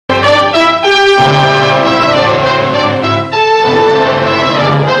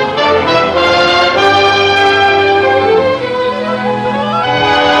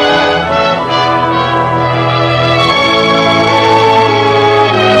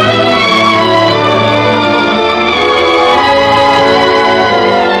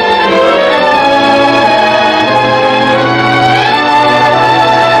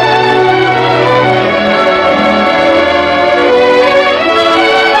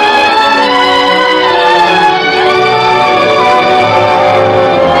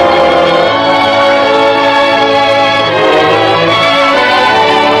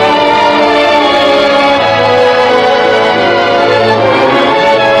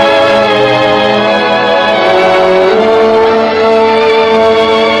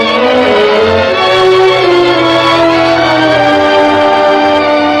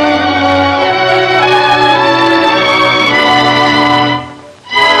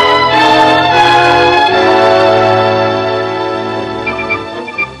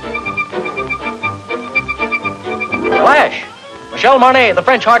Michel Marnay, the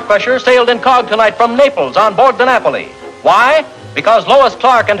French heart crusher, sailed incog tonight from Naples on board the Napoli. Why? Because Lois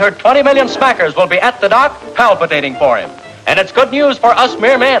Clark and her 20 million smackers will be at the dock palpitating for him. And it's good news for us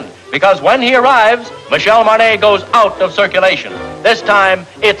mere men, because when he arrives, Michel Marnay goes out of circulation. This time,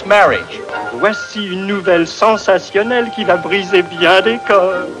 it's marriage. Voici une nouvelle sensationnelle qui va briser bien des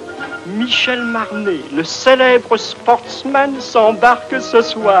corps. Michel Marnay, le célèbre sportsman, s'embarque ce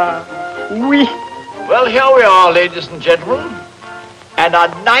soir. Oui. Well, here we are, ladies and gentlemen. And a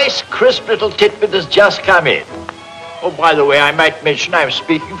nice, crisp little tidbit has just come in. Oh, by the way, I might mention I'm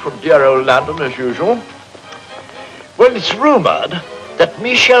speaking from dear old London as usual. Well, it's rumored that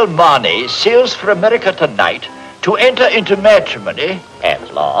Michel Marnay sails for America tonight to enter into matrimony,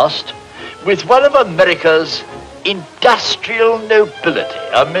 at last, with one of America's industrial nobility,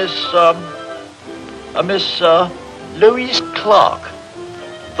 a Miss Lois Clark.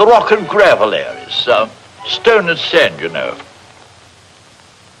 The rock and gravel areas, stone and sand, you know.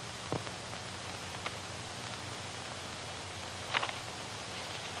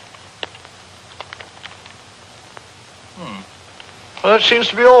 Well, that seems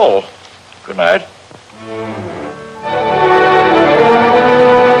to be all. Good night.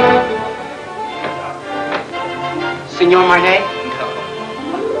 Signor Marnay?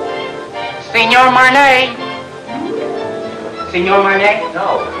 Signor Marnay? Signor Marnay?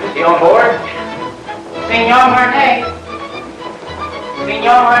 No. Is he on board? Signor Marnay?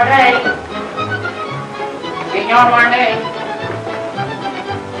 Signor Marnay? Signor Marnay?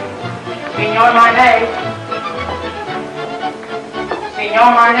 Signor Marnay?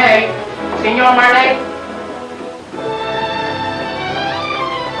 Signor Marnay? Signor Marnay?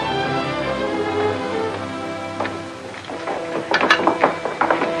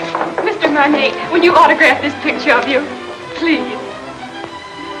 Mr. Marnay, will you autograph this picture of you? Please.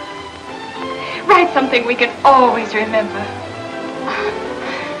 Write something we can always remember.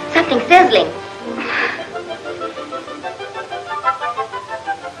 Something sizzling.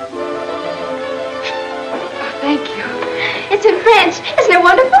 Thank you. It's in French. Isn't it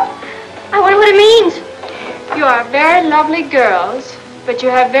wonderful? I wonder what it means. You are very lovely girls, but you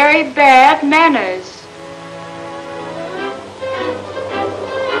have very bad manners.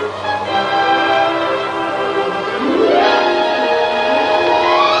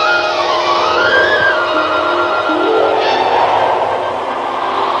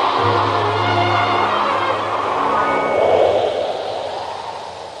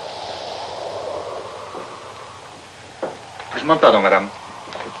 Pardon, madame.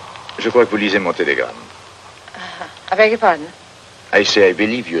 Je crois que vous lisez mon télégramme. I beg your pardon? I say I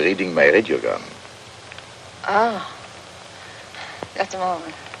believe you're reading my radiogram. Oh. Just a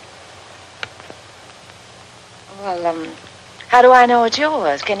moment. Well, how do I know it's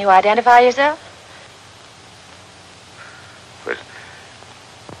yours? Can you identify yourself? Well,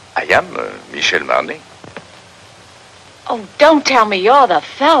 I am Michel Marnay. Oh, don't tell me you're the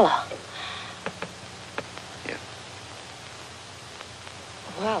fella.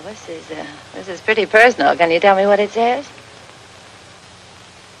 Well, this is pretty personal. Can you tell me what it says?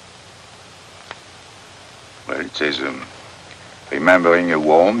 Well, it says, remembering a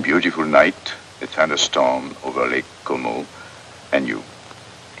warm, beautiful night, a thunderstorm over Lake Como, and you.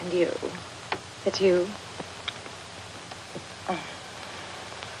 And you. It's you. Oh.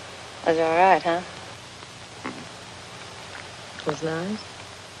 Was all right, huh? Mm-hmm. It was nice.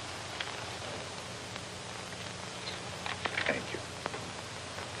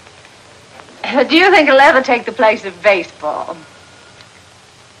 Do you think it'll ever take the place of baseball?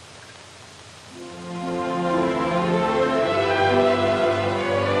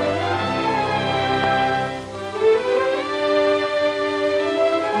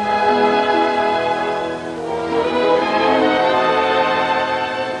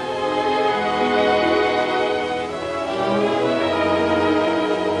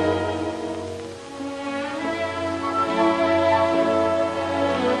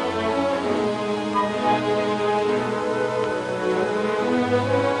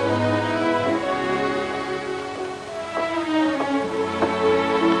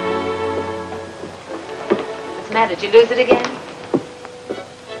 Did you lose it again?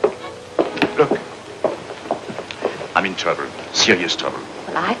 Look. I'm in trouble. Serious trouble.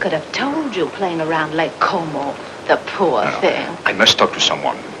 Well, I could have told you playing around Lake Como. The poor thing. I must talk to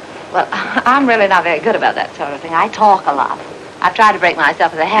someone. Well, I'm really not very good about that sort of thing. I talk a lot. I've tried to break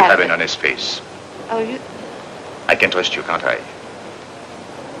myself of the habit. You have an honest face. Oh, you... I can trust you, can't I?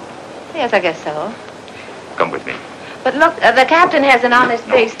 Yes, I guess so. Come with me. But look, the captain has an honest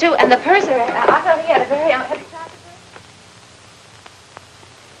face, too. And the purser, I thought he had a very...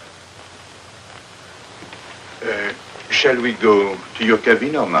 shall we go? To your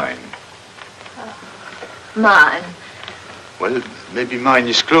cabin or mine? Mine. Well, maybe mine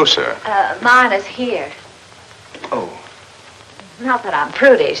is closer. Mine is here. Oh. Not that I'm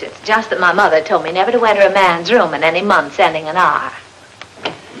prudish. It's just that my mother told me never to enter a man's room in any month ending in R.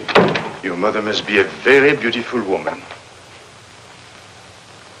 Your mother must be a very beautiful woman.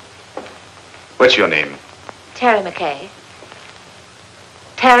 What's your name? Terry McKay.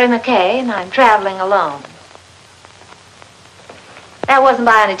 Terry McKay, and I'm traveling alone. That wasn't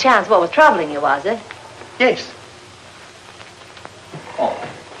by any chance what was troubling you, was it? Yes.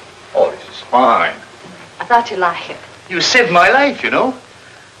 Oh, this is fine. I thought you'd like it. You saved my life, you know.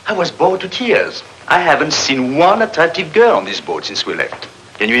 I was bored to tears. I haven't seen one attractive girl on this boat since we left.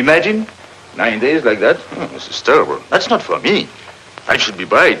 Can you imagine? 9 days like that? Oh, this is terrible. That's not for me. I should be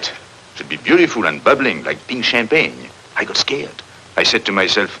bright. Should be beautiful and bubbling like pink champagne. I got scared. I said to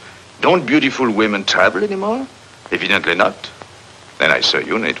myself, don't beautiful women travel anymore? Evidently not. Then I saw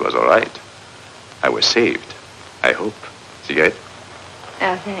you and it was all right. I was saved. I hope. Cigarette?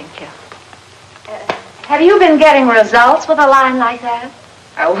 Oh, thank you. Have you been getting results with a line like that?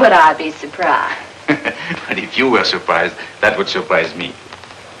 Or would I be surprised? But if you were surprised, that would surprise me.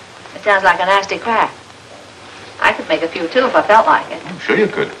 It sounds like a nasty crack. I could make a few, too, if I felt like it. I'm sure you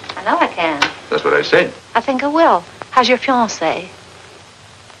could. I know I can. That's what I said. I think I will. How's your fiancée?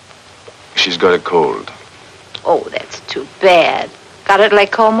 She's got a cold. Oh, that's too bad. Got it at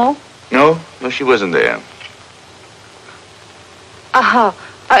Lake Como? No, she wasn't there.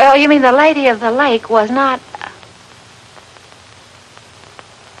 Oh, you mean the lady of the lake was not...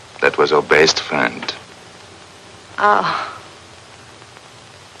 That was her best friend. Oh.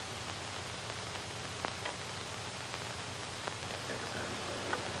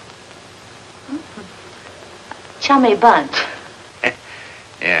 Chummy bunch.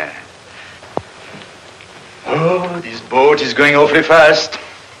 Yeah. Oh, this boat is going awfully fast.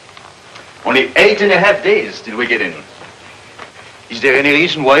 Only 8.5 days till we get in. Is there any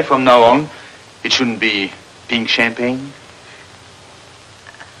reason why from now on it shouldn't be pink champagne?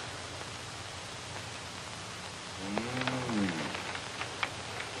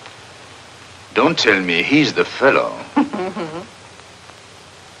 Don't tell me he's the fellow.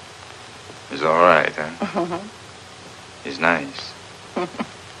 He's all right, huh? He's nice.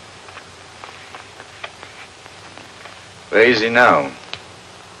 Where is he now?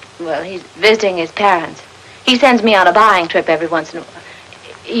 Well, he's visiting his parents. He sends me on a buying trip every once in a while.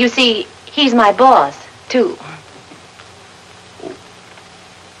 You see, he's my boss, too.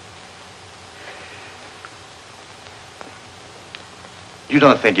 You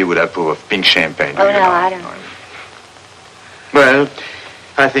don't think he would approve of pink champagne, do Oh, you? no, I don't. Well,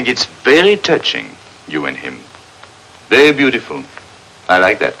 I think it's very touching, you and him. Very beautiful. I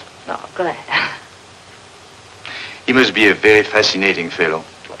like that. Oh, glad. He must be a very fascinating fellow.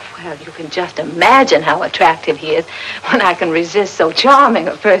 Well, you can just imagine how attractive he is when I can resist so charming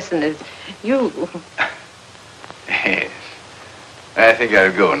a person as you. Yes. I think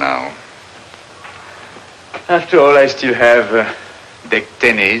I'll go now. After all, I still have deck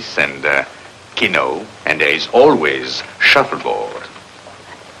tennis and keno, and there is always shuffleboard.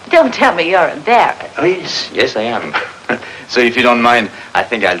 Don't tell me you're embarrassed. Oh, yes, I am. So if you don't mind, I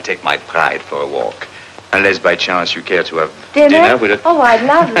think I'll take my pride for a walk. Unless by chance you care to have dinner with it. Oh, I'd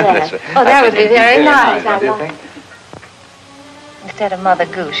love that. Oh, that would be very nice. I'd love it. Instead of Mother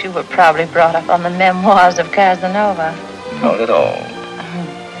Goose, you were probably brought up on the memoirs of Casanova. Not at all.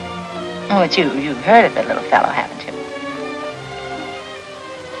 Oh, but you've heard of the little fellow, haven't you?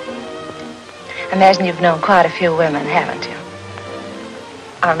 I imagine you've known quite a few women, haven't you?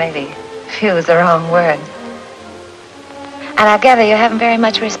 Or maybe few is the wrong word. And I gather you haven't very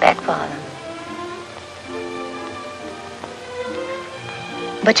much respect for them.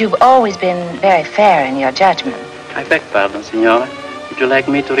 But you've always been very fair in your judgment. I beg pardon, Signora. Would you like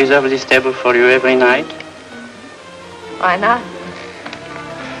me to reserve this table for you every night? Why not?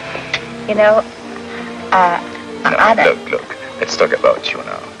 You know, I don't... Look. Let's talk about you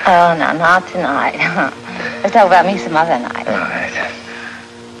now. Oh, no, not tonight. Let's talk about me some other night. All right.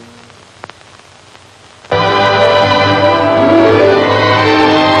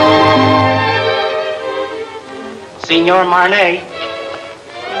 Signor Marnay.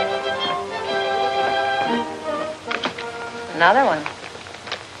 Another one.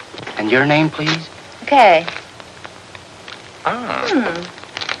 And your name, please? Okay. Ah.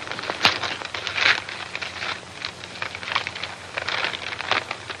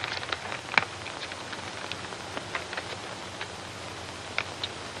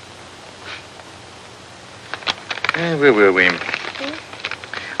 Where were we?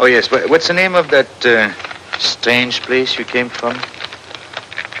 Oh, yes. What's the name of that Strange place you came from?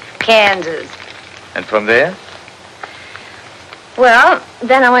 Kansas. And from there? Well,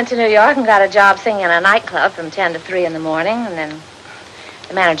 then I went to New York and got a job singing in a nightclub from 10 to 3 in the morning, and then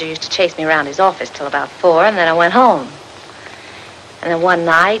the manager used to chase me around his office till about 4, and then I went home. And then one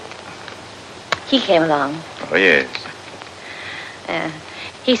night, he came along. Oh, yes.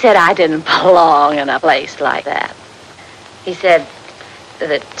 He said I didn't belong in a place like that. He said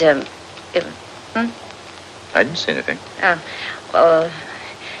that, I didn't say anything. Well,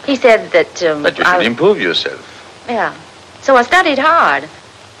 he said that, That you should improve yourself. Yeah. So I studied hard.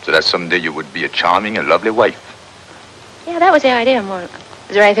 So that someday you would be a charming and lovely wife. Yeah, that was the idea.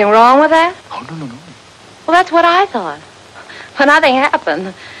 Is there anything wrong with that? Oh, no. Well, that's what I thought. But nothing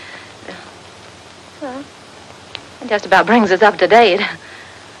happened. Well, it just about brings us up to date.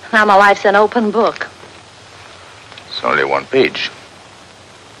 Now my life's an open book. It's only one page.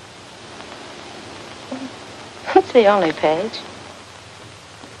 It's the only page.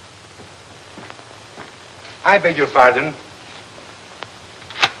 I beg your pardon.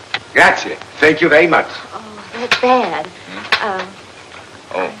 Grazie. Thank you very much. Oh, that's bad.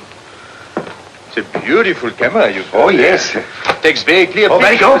 Oh. It's a beautiful camera you've got. Oh, yes. Takes very clear Oh,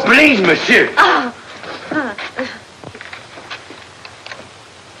 very pictures. good. Please, monsieur.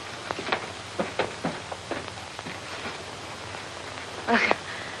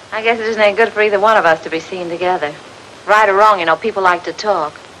 I guess it isn't any good for either one of us to be seen together. Right or wrong, you know, people like to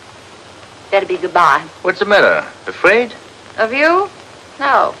talk. Better be goodbye. What's the matter? Afraid? Of you?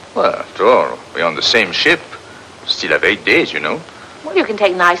 No. Well, after all, we're on the same ship. Still have 8 days, you know. Well, you can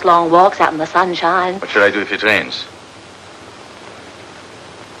take nice long walks out in the sunshine. What shall I do if it rains?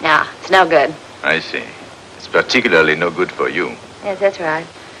 No, it's no good. I see. It's particularly no good for you. Yes, that's right.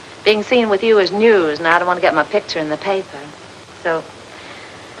 Being seen with you is news, and I don't want to get my picture in the paper. So,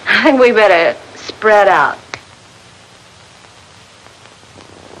 I think we better spread out.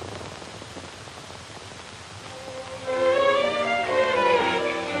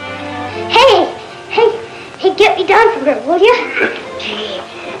 Hey, get me down from here, will you?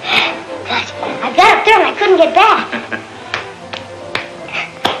 Gosh, I got up there and I couldn't get back.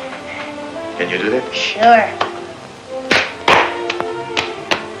 Can you do that? Sure.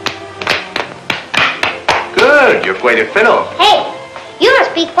 Good. You're quite a fellow. Hey, you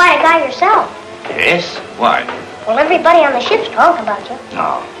must be quite a guy yourself. Yes? Why? Well, everybody on the ship's talk about you.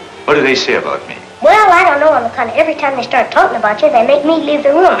 No. What do they say about me? Well, I don't know on the kind of every time they start talking about you, they make me leave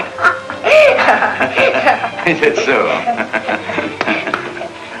the room. Is that so?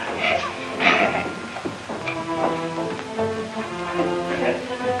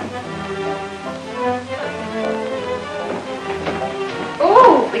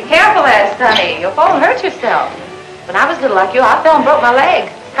 Ooh, be careful there, Sonny. You'll fall and hurt yourself. When I was little like you, I fell and broke my leg.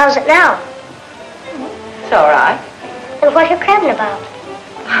 How's it now? It's all right. And what are you crabbing about?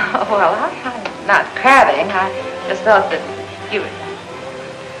 Well, I'm not crabbing. I just thought that you...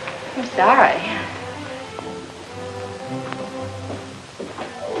 I'm sorry.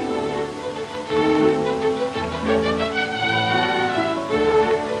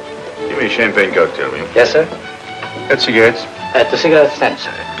 Give me a champagne cocktail, will you? Yes, sir. Got cigarettes? At the cigarette stand,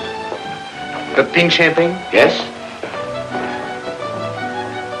 sir. Got pink champagne? Yes?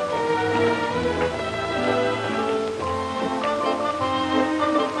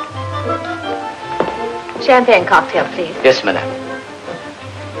 Champagne cocktail, please. Yes, madam.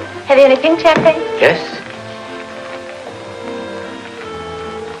 Have you any pink champagne? Yes?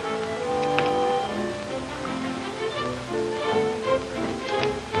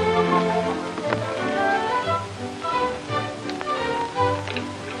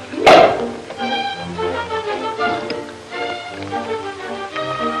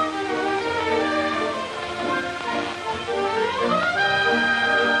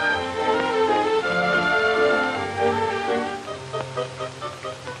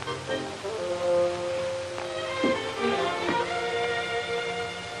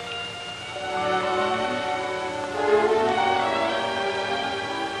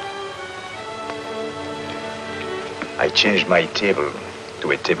 I changed my table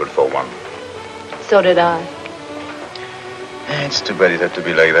to a table for one. So did I. It's too bad it had to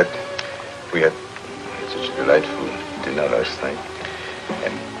be like that. We had such a delightful dinner last night.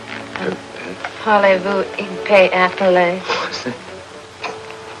 And... Parlez-vous in paix appelé? What's that?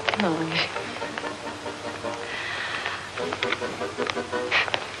 No.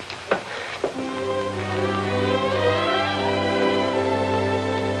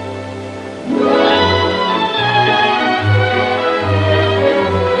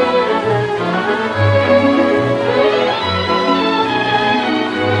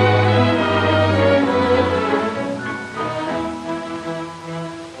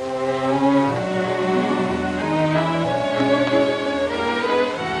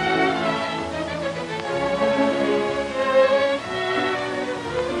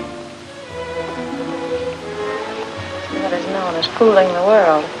 was fooling the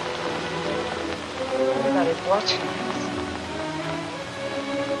world. Everybody's watching us.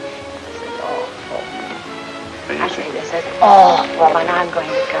 This is awful. I say this is awful, and I'm going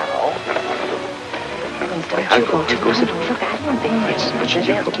to go. Please don't you go too. Look, I don't think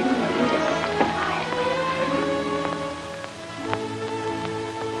they'll keep me.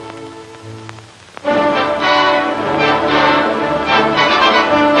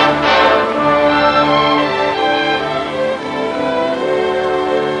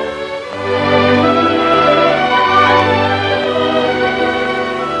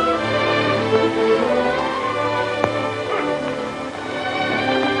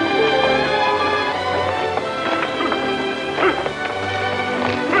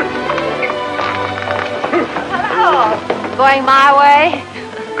 Going my way?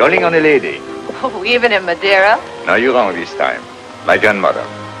 Calling on a lady. Oh, even in Madeira? No, you're wrong this time. My grandmother.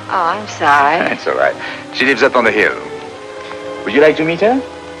 Oh, I'm sorry. It's all right. She lives up on the hill. Would you like to meet her?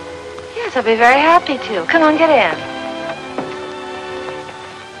 Yes, I'll be very happy to. Come on, get in.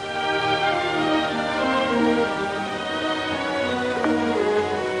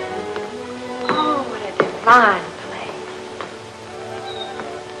 Oh, what a divine place.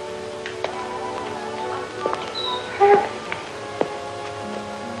 Perfect.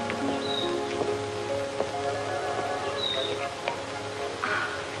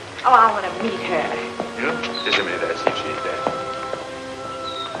 Oh, I want to meet her. Yeah? Just a minute, I'll see if she's there.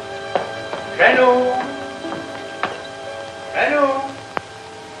 Hello? Hello?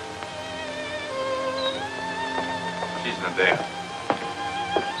 She's not there.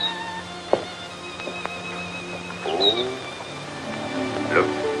 Oh. Look.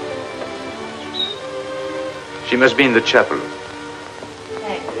 She must be in the chapel.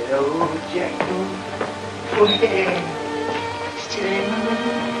 Hello, Jacko.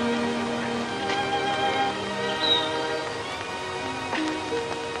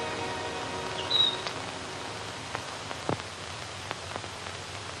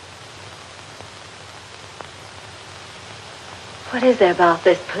 What is there about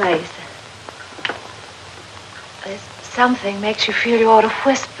this place? There's something makes you feel you ought to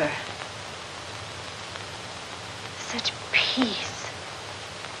whisper. Such peace.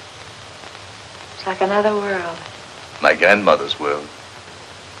 It's like another world. My grandmother's world.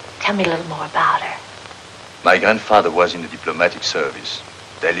 Tell me a little more about her. My grandfather was in the diplomatic service.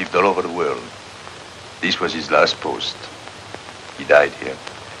 They lived all over the world. This was his last post. He died here.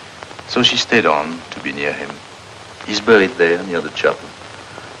 So she stayed on to be near him. He's buried there near the chapel.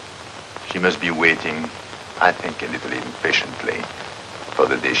 She must be waiting, I think, a little impatiently for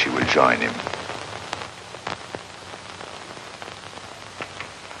the day she will join him.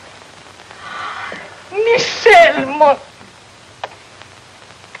 Michel,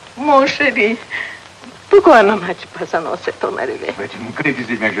 mon chéri, pourquoi ne m'as-tu pas annoncé ton arrivée? Tu me connais, tu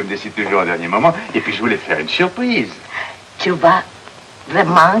sais bien que je me décide toujours au dernier moment. Et puis je voulais faire une surprise. Tu vas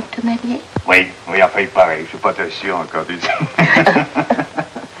vraiment te marier? Oui, enfin, il paraît. Je suis pas très sûr encore du tout.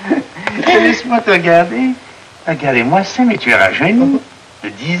 Laisse-moi te regarder. Regardez-moi ça, mais tu es rajeuni. De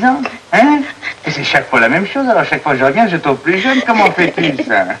 10 ans, hein? Et c'est chaque fois la même chose. Alors chaque fois que je reviens, je trouve plus jeune. Comment fais-tu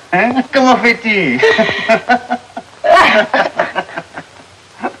ça? Hein? Comment fais-tu?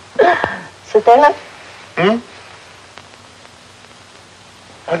 C'est elle? Hmm?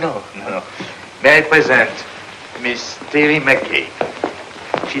 Oh, no. May I present Miss Terry McKay?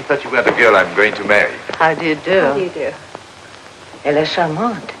 She thought you were the girl I'm going to marry. How do you do? How do you do? Elle est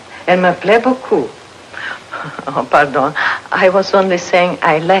charmante. Elle me plaît beaucoup. Oh, pardon. I was only saying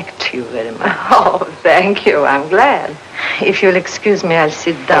I liked you very much. Oh, thank you. I'm glad. If you'll excuse me, I'll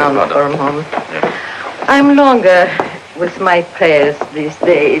sit down no. for a moment. Yeah. I'm longer with my prayers these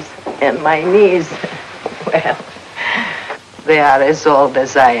days, and my knees, well, they are as old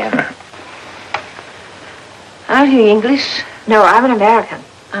as I am. Are you English? No, I'm an American.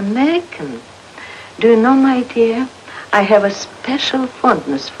 American? Do you know, my dear, I have a special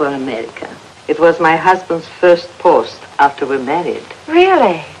fondness for America. It was my husband's first post after we married.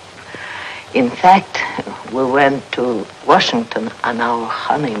 Really? In fact, we went to Washington on our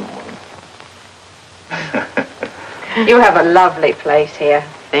honeymoon. You have a lovely place here.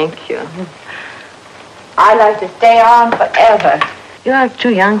 Thank you. I'd like to stay on forever. You are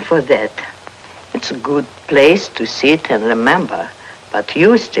too young for that. It's a good place to sit and remember, but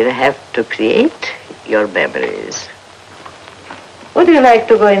you still have to create your memories. Would you like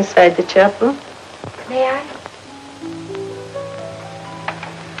to go inside the chapel? May I?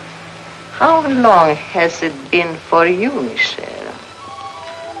 How long has it been for you, Michel?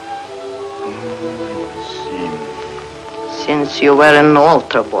 Since you were an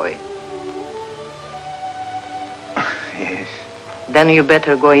altar boy. Yes. Then you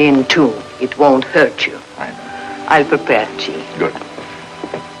better go in too. It won't hurt you. I know. I'll prepare tea. Good.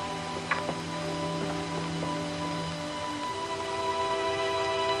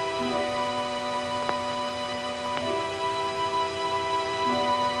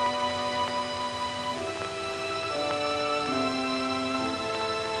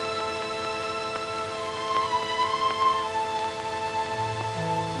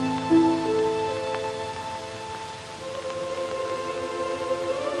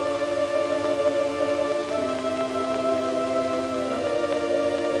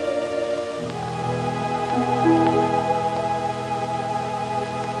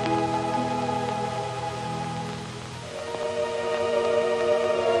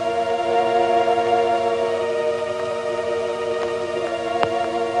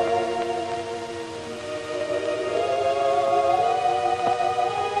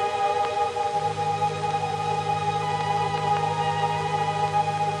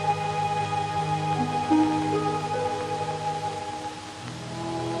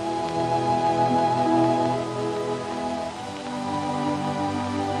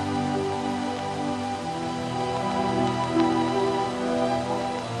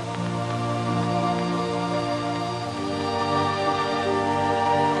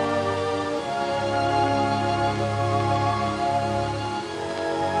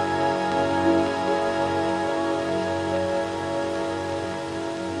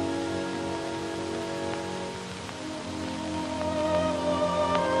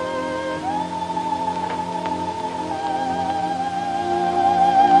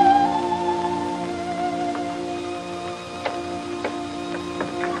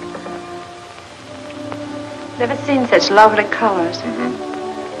 Never seen such lovely colors.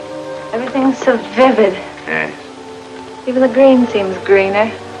 Everything's so vivid. Yes. Even the green seems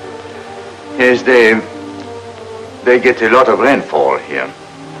greener. Yes, they get a lot of rainfall here.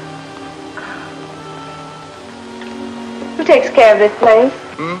 Who takes care of this place?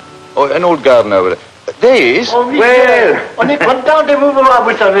 Oh, an old garden over there. There is. Oh, Michel, Well. on est content de vous voir,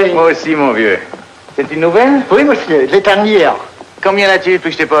 vous savez. Moi aussi, mon vieux. C'est une nouvelle? Oui, monsieur, les dernières. Combien a-t-il depuis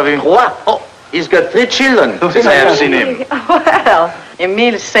que je t'ai pas vu? 3. Oh, he's got 3 children since I have seen him. Well,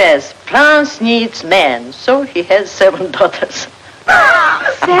 Emile says France needs men, so he has 7 daughters.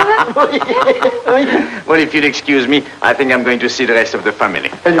 7? Well, if you'll excuse me, I think I'm going to see the rest of the family.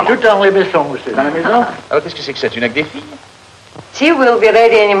 Elle est toute en maison, monsieur. Dans la maison? Alors, qu'est-ce que c'est que ça? Tu n'as que des filles? Tea will be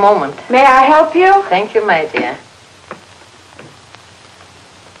ready any moment. May I help you? Thank you, my dear.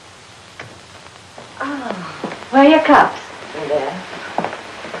 Oh, where are your cups? There.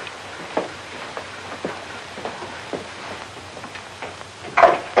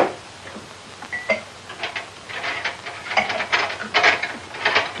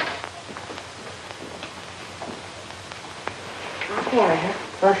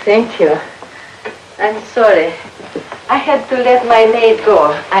 Oh, thank you. I'm sorry. I had to let my maid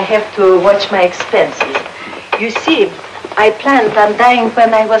go. I have to watch my expenses. You see, I planned on dying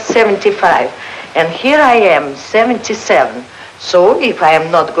when I was 75, and here I am, 77. So if I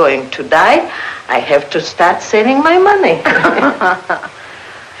am not going to die, I have to start saving my money.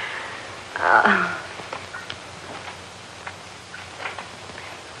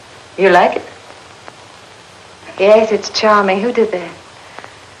 You like it? Yes, it's charming. Who did that?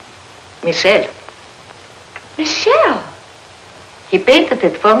 Michel. Michel? He painted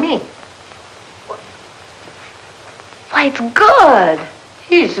it for me. Why, it's good.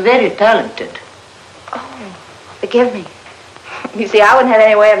 He's very talented. Oh, forgive me. You see, I wouldn't have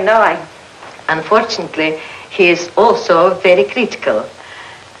any way of knowing. Unfortunately, he is also very critical.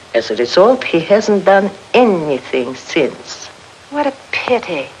 As a result, he hasn't done anything since. What a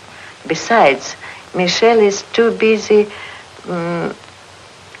pity. Besides, Michel is too busy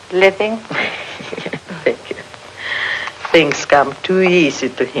Living? Thank you. Things come too easy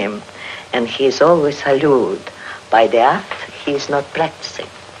to him, and he is always allured by the art he is not practicing,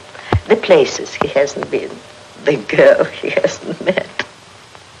 the places he hasn't been, the girl he hasn't met.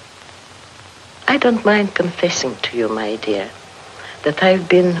 I don't mind confessing to you, my dear, that I've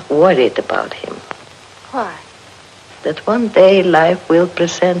been worried about him. Why? That one day life will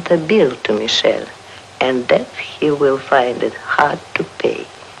present a bill to Michel, and that he will find it hard to pay.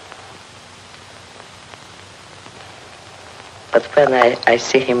 But when I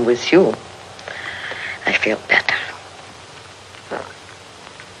see him with you, I feel better.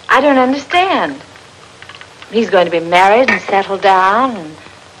 I don't understand. He's going to be married and settle down, and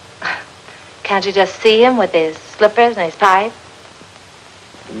can't you just see him with his slippers and his pipe?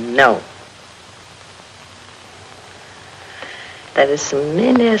 No. There is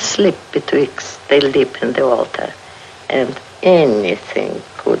many a slip betwixt the lip and the altar, and Anything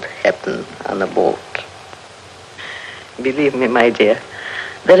could happen on a boat. Believe me, my dear,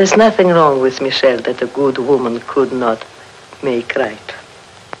 there is nothing wrong with Michel that a good woman could not make right.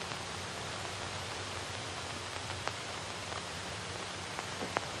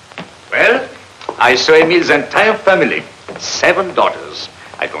 Well, I saw Emile's entire family, 7 daughters.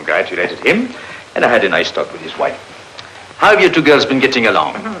 I congratulated him, and I had a nice talk with his wife. How have you two girls been getting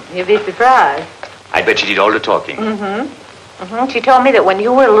along? You'd be surprised. I bet she did all the talking. She told me that when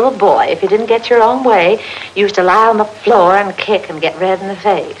you were a little boy, if you didn't get your own way, you used to lie on the floor and kick and get red in the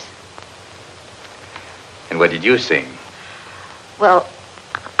face. And what did you sing? Well,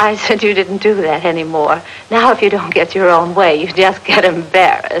 I said you didn't do that anymore. Now if you don't get your own way, you just get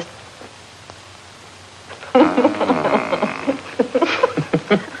embarrassed.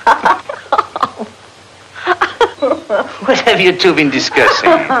 What have you two been discussing?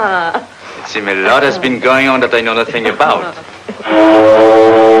 It seems a lot has been going on that I know nothing about.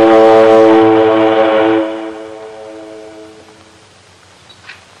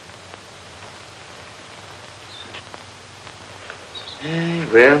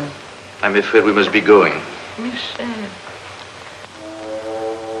 Well, I'm afraid we must be going. Michel.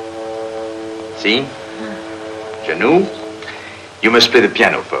 See? Janou, you must play the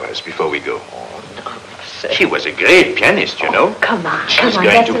piano for us before we go. She was a great pianist, you know. Come on, She's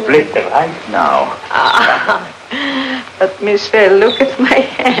going to play right now. But Michel, look at my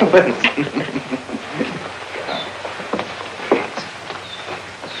hand.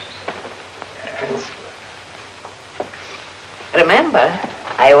 Remember,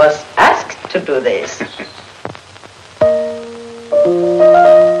 I was asked to do this.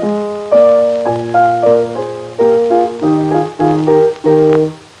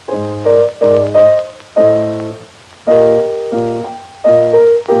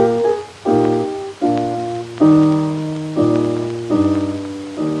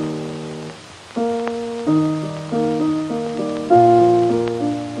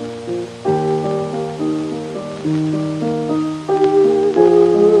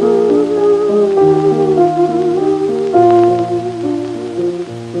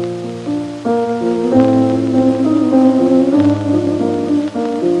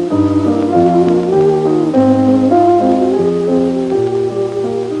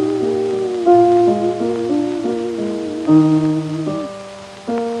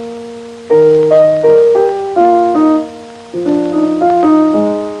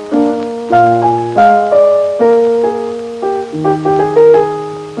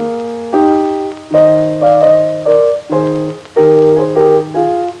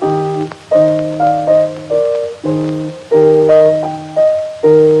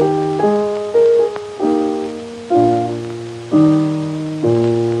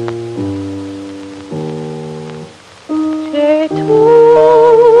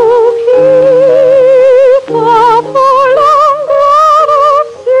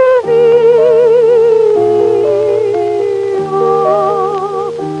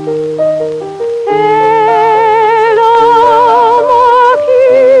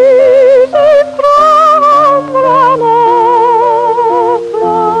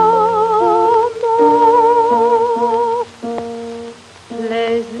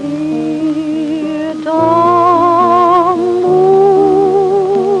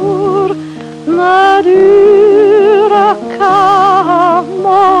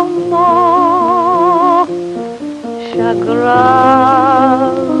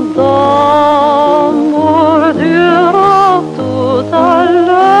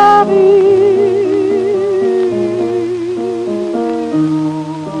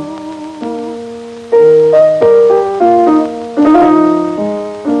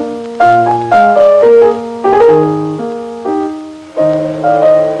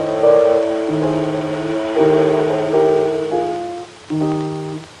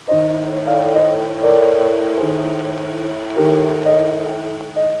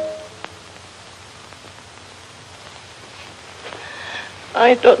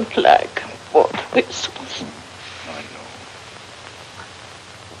 I don't like both whistles. I know.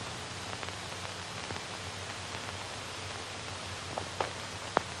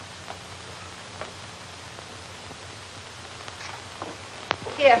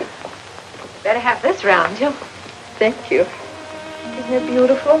 Here, better have this round you. Thank you. Isn't it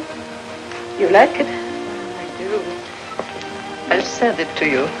beautiful? You like it? I do. I'll send it to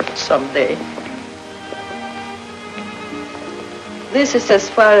you someday. This is as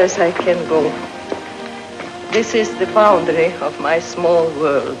far as I can go. This is the boundary of my small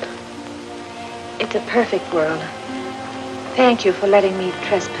world. It's a perfect world. Thank you for letting me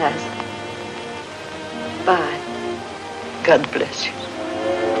trespass. Bye. God bless you.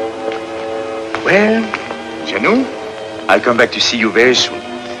 Well, Janou, I'll come back to see you very soon.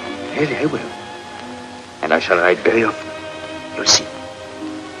 Really, I will. And I shall write very often. You'll see.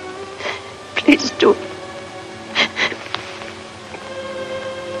 Please do.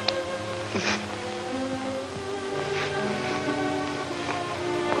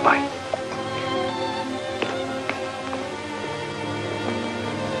 Goodbye.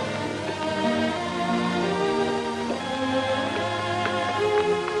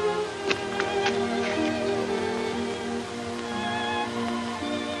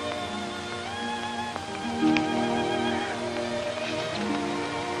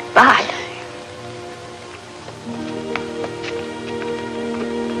 Bye.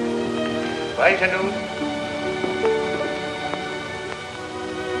 Bye, Janou.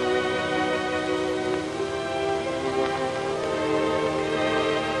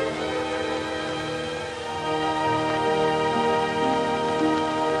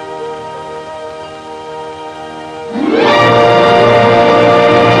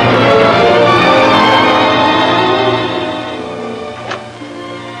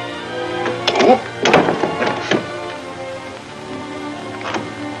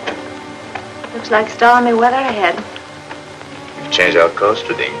 Looks like stormy weather ahead. We've changed our course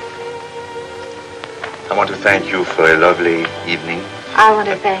today. I want to thank you for a lovely evening. I want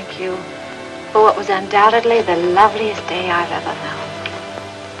to thank you for what was undoubtedly the loveliest day I've ever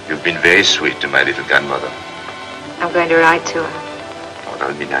known. You've been very sweet to my little grandmother. I'm going to write to her. Oh,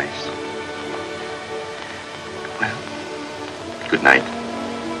 that'll be nice. Well, good night.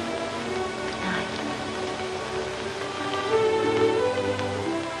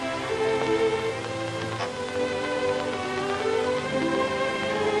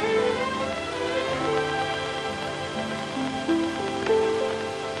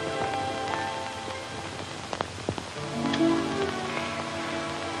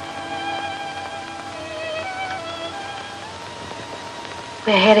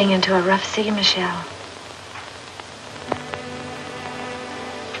 We're heading into a rough sea, Michel.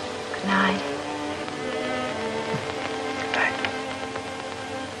 Good night. Good night.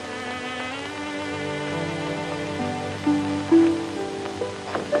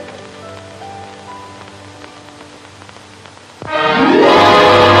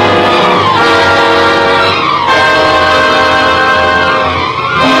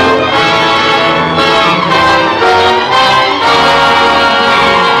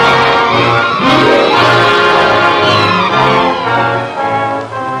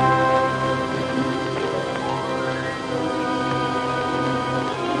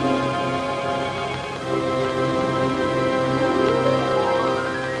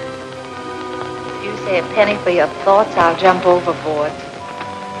 Penny for your thoughts, I'll jump overboard.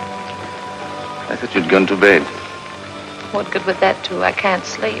 I thought you'd gone to bed. What good would that do? I can't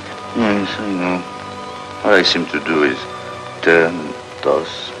sleep. Yes, I know. All I seem to do is turn and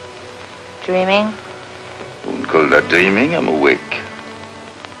toss. Dreaming? I wouldn't call that dreaming. I'm awake.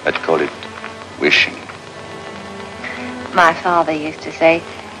 I'd call it wishing. My father used to say,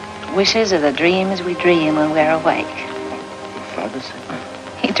 wishes are the dreams we dream when we're awake. Your father said that?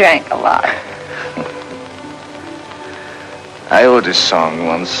 He drank a lot. I wrote a song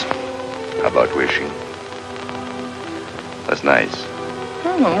once about wishing. That's nice.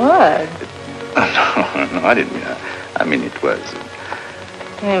 What? No, I didn't mean that. I mean, it was.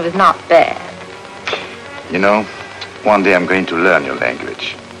 It was not bad. You know, one day I'm going to learn your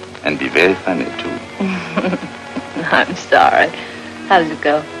language. And be very funny, too. I'm sorry. How does it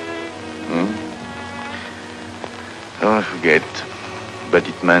go? Oh, I forget. But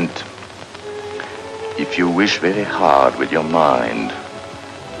it meant, if you wish very hard with your mind,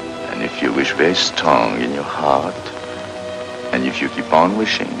 and if you wish very strong in your heart, and if you keep on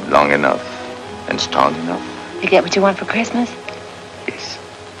wishing long enough and strong enough. You get what you want for Christmas? Yes.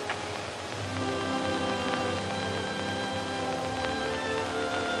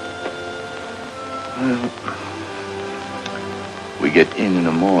 Well, we get in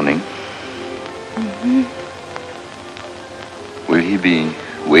the morning. Mm-hmm. Will he be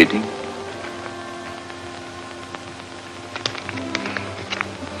waiting?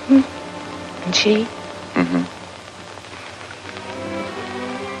 And she? Mm-hmm.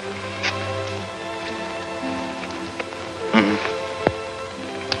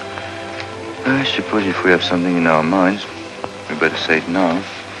 I suppose if we have something in our minds, we better say it now.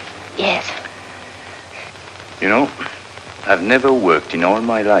 Yes. You know, I've never worked in all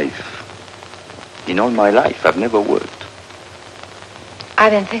my life. In all my life, I've never worked.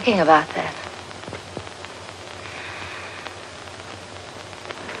 I've been thinking about that.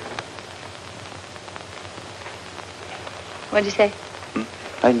 What'd you say?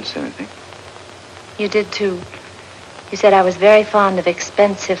 I didn't say anything. You did, too. You said I was very fond of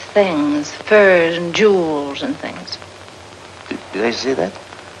expensive things, furs and jewels and things. Did I say that?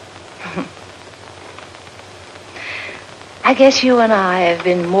 I guess you and I have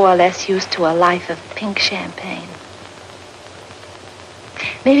been more or less used to a life of pink champagne.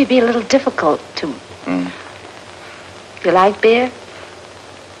 Maybe be a little difficult to... You like beer?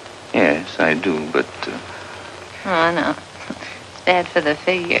 Yes, I do, but... Oh, no. It's bad for the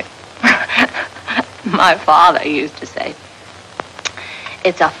figure. My father used to say,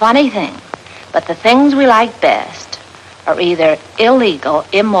 it's a funny thing, but the things we like best are either illegal,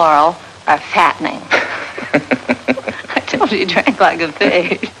 immoral, or fattening. I told you he drank like a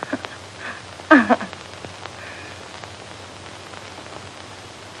pig.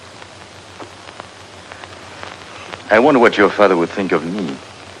 I wonder what your father would think of me.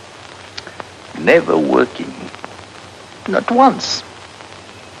 Never working. Not once.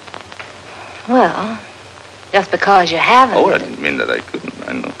 Well, just because you haven't. Oh, I didn't mean that I couldn't.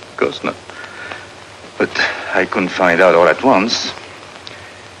 I know, of course not. But I couldn't find out all at once.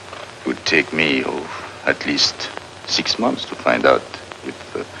 It would take me, at least 6 months to find out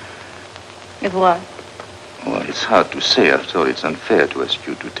if... If what? Well, it's hard to say. After all, it's unfair to ask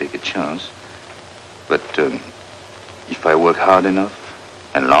you to take a chance. But if I work hard enough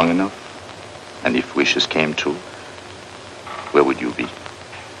and long enough, and if wishes came true, where would you be?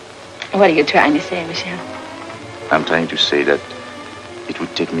 What are you trying to say, Michel? I'm trying to say that it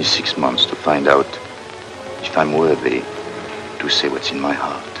would take me 6 months to find out if I'm worthy to say what's in my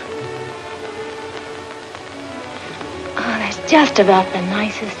heart. Oh, that's just about the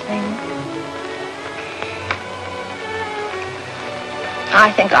nicest thing.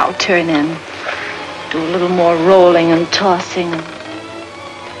 I think I'll turn in. Do a little more rolling and tossing.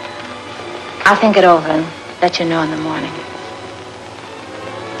 I'll think it over and let you know in the morning.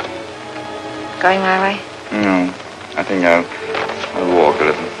 Going my way? No, I think I'll walk a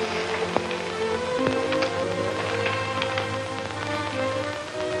little.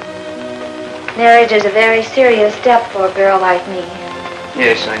 Marriage is a very serious step for a girl like me.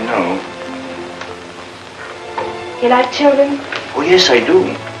 Yes, I know. You like children? Oh, yes, I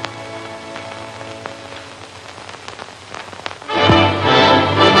do.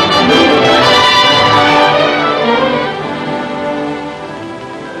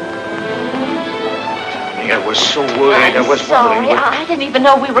 I was so worried. I was wondering sorry. I didn't even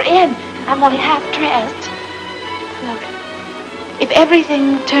know we were in. I'm only half dressed. Look, if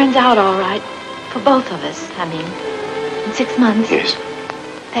everything turns out all right, for both of us, I mean, in 6 months. Yes.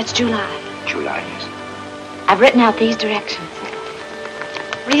 That's July. July, yes. I've written out these directions.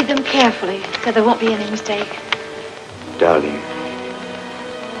 Read them carefully so there won't be any mistake. Darling,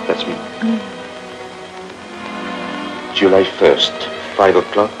 that's me. July 1st, 5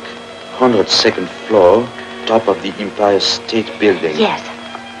 o'clock, 102nd floor, top of the Empire State Building. Yes.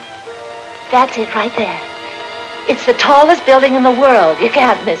 That's it right there. It's the tallest building in the world. You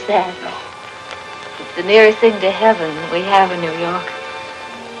can't miss that. No. It's the nearest thing to heaven we have in New York.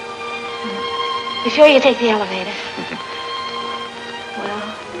 Be sure you take the elevator. Well,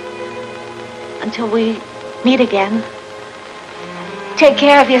 until we meet again, take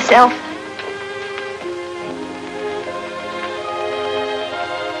care of yourself.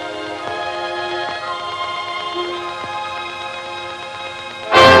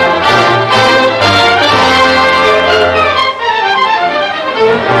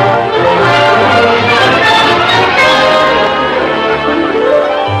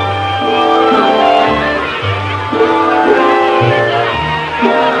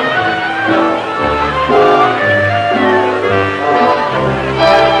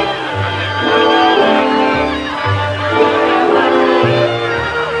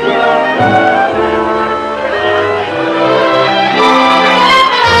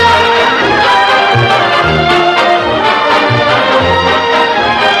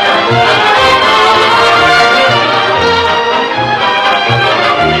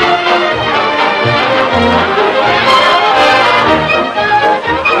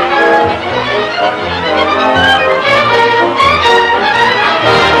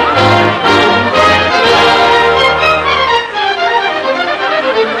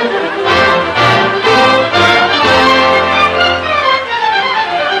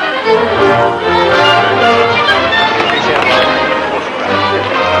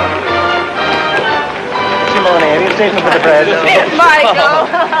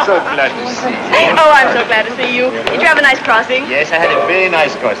 So glad to see you. Oh, I'm so glad to see you. Did you have a nice crossing? Yes, I had a very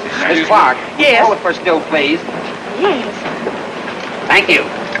nice crossing. Miss Clark. Yes. Call it for still, please. Yes. Thank you.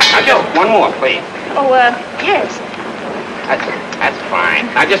 Now, just one more, please. Oh, yes. That's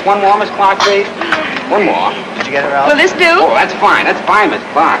fine. Now, just one more, Miss Clark, please. One more. Did you get her out? Will this do? Oh, that's fine, Miss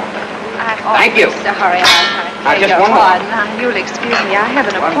Clark. Thank you. Sorry, I just beg your one more. pardon. You'll excuse me. I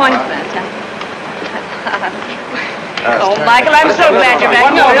have an appointment. Oh, Michael, I'm so glad you're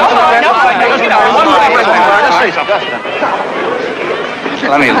back. No.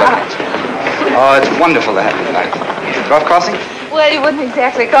 Let me look. Oh, it's wonderful to have you tonight. Golf crossing? Well, you wouldn't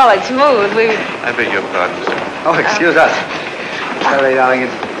exactly call it smooth. I beg your pardon, sir. Oh, excuse us. Sorry, darling,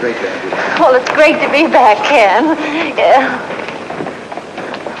 it's great to have you. Well, it's great to be back, Ken. Yeah.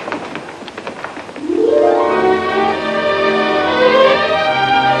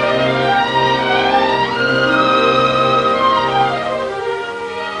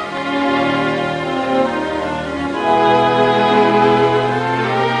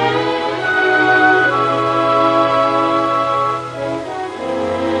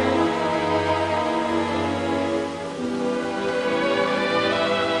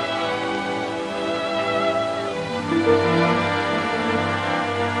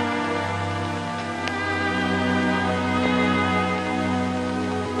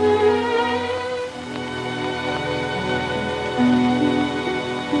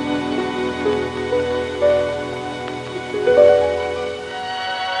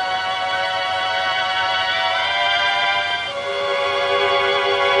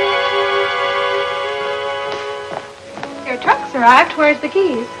 Arrived. Where's the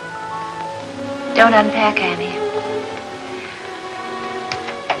keys? Don't unpack, Annie.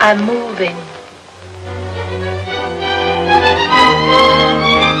 I'm moving.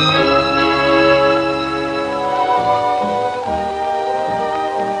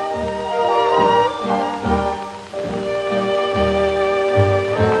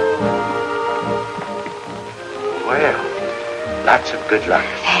 Well, lots of good luck.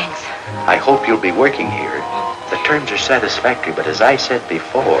 Thanks. I hope you'll be working here. The terms are satisfactory, but as I said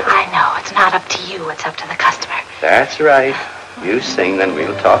before... I know. It's not up to you. It's up to the customer. That's right. You sing, then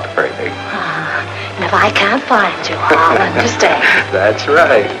we'll talk further. And if I can't find you, I'll understand. That's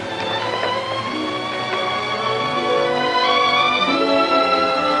right.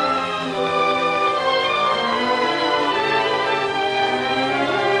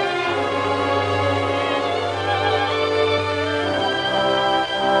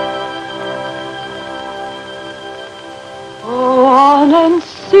 And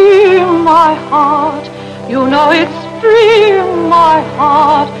sing, my heart, you know it's spring, my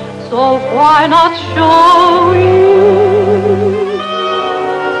heart, so why not show it?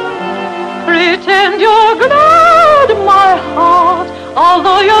 Pretend you're glad, my heart,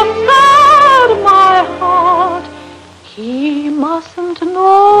 although you're sad, my heart, he mustn't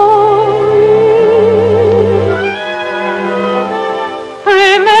know it.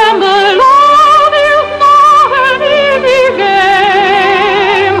 Remember, love is not an easy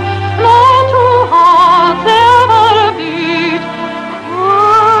game. No two hearts ever beat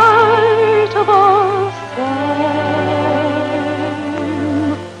quite the same.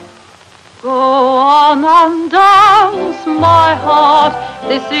 Go on and dance, my heart.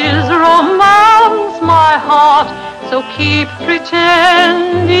 This is romance, my heart. So keep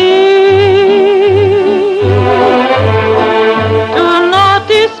pretending. Do not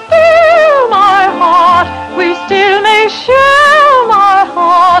despair, my heart. We still may share, my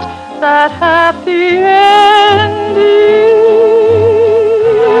heart, that happy ending.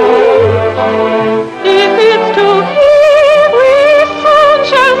 If it's to be, we soon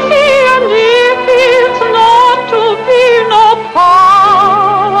shall see, and if it's not to be, no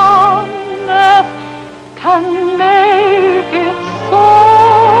power on earth can make it so.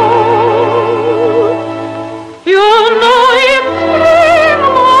 You know it's in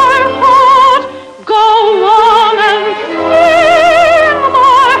my heart. Go on and sing,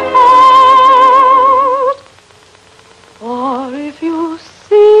 my heart. Or if you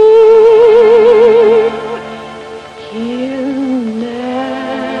sing, he'll never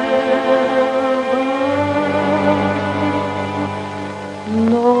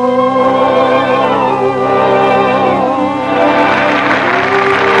know.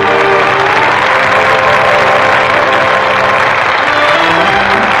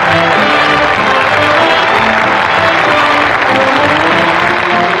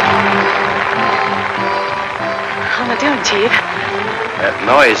 How am I doing, Chief? That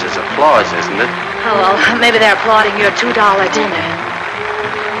noise is applause, isn't it? Oh, well, maybe they're applauding your $2 dinner.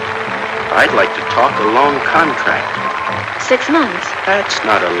 I'd like to talk a long contract. 6 months. That's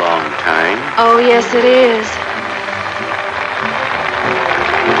not a long time. Oh, yes, it is.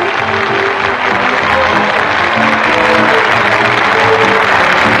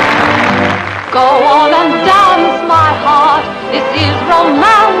 Go on and dance, my heart. This is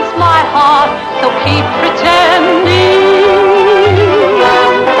romance, my heart, so keep pretending.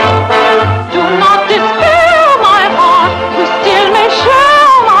 Do not despair, my heart, we still may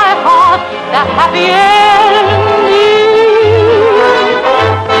share, my heart, that happy ending.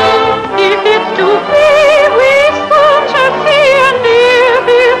 If it's to be, we soon shall see, and if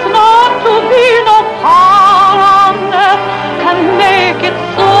it's not to be, no power on earth can make it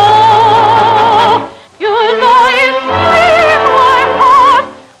so. You know it's me, my heart,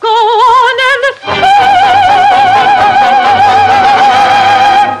 go on and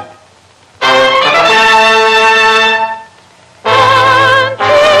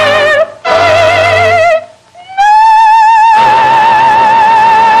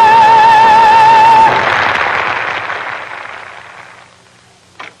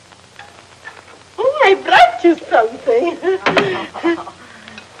I brought you something.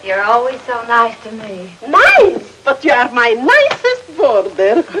 You're always so nice to me. Nice, but you are my nicest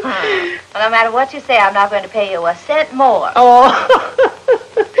boarder. Well, no matter what you say, I'm not going to pay you a cent more. Oh,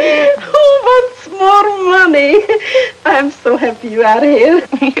 who wants more money? I'm so happy you are here.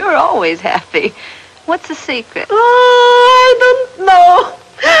 You're always happy. What's the secret? Oh, I don't know.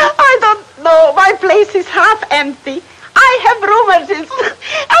 I don't know. My place is half empty. I have rheumatism,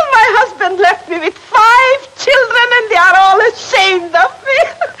 and my husband left me with 5 children, and they are all ashamed of me.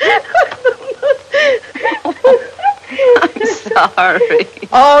 I'm sorry.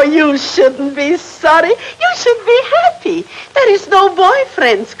 Oh, you shouldn't be sorry. You should be happy. There is no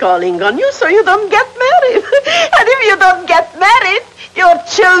boyfriends calling on you, so you don't get married. And if you don't get married, your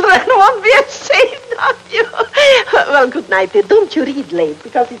children won't be ashamed of you. Well, good night. Don't you read late,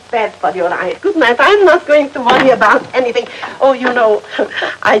 because it's bad for your eyes. Good night. I'm not going to worry about anything. Oh, you know,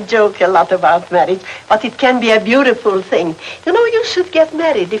 I joke a lot about marriage, but it can be a beautiful thing. You know, you should get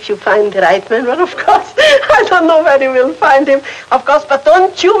married if you find the right man. Well, of course, I don't know where you will find him, of course, but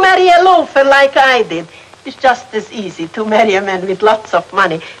don't you marry a loafer like I did. It's just as easy to marry a man with lots of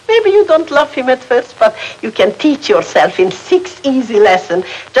money. Maybe you don't love him at first, but you can teach yourself in 6 easy lessons.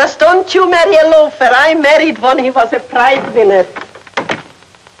 Just don't you marry a loafer. I married one. He was a prize winner.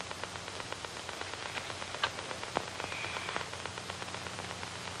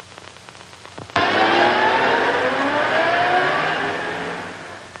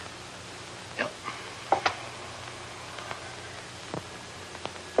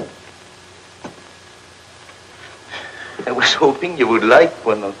 I was hoping you would like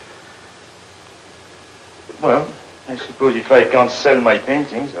one of... Well, I suppose if I can't sell my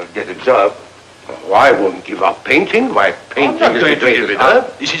paintings, I'll get a job. Oh, I won't give up painting. My painting I'm not is going to give it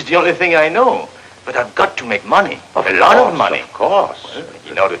up. This is the only thing I know. But I've got to make money. A lot of money. Of course. Well,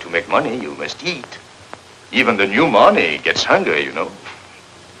 in order to make money, you must eat. Even the new money gets hungry, you know.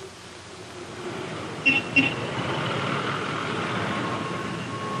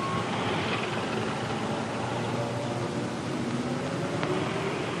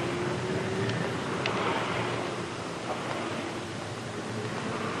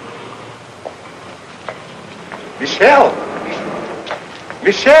 Michel!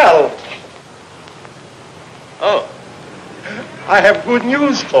 Michel! Oh. I have good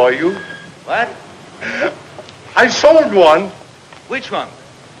news for you. What? I sold one. Which one?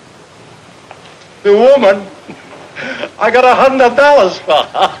 The woman. I got $100 for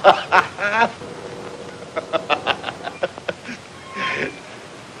her.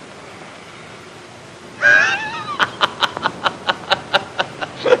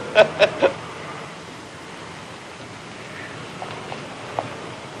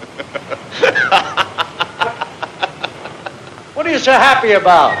 What are you so happy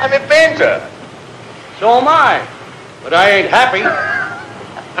about? I'm a painter. So am I. But I ain't happy.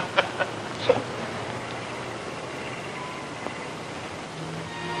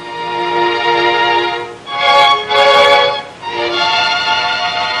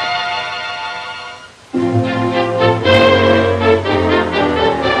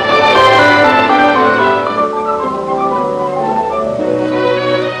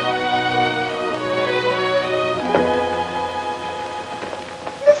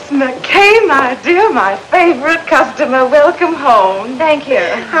 McKay, my dear, my favorite customer, welcome home. Thank you.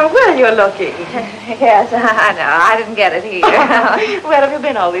 How well you're looking. Yes, I know. I didn't get it here. Where have you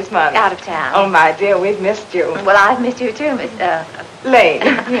been all these months? Out of town. Oh, my dear, we've missed you. Well, I've missed you too, Miss Lane.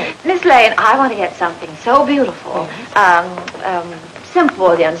 Miss Lane, I want to get something so beautiful.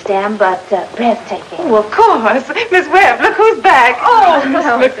 Simple, you understand, but breathtaking. Oh, of course. Miss Webb, look who's back. Oh, Miss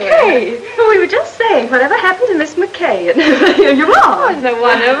McKay. We were just saying, whatever happened to Miss McKay? And here you are. Isn't it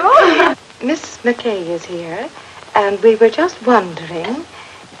wonderful? Miss McKay is here, and we were just wondering.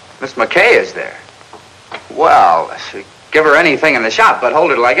 Miss McKay is there. Well, she give her anything in the shop, but hold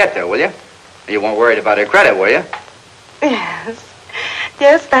her till I get there, will you? You weren't worried about her credit, were you? Yes.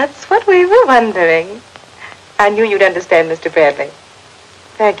 Yes, that's what we were wondering. I knew you'd understand, Mr. Bradley.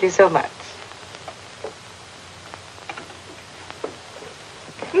 Thank you so much.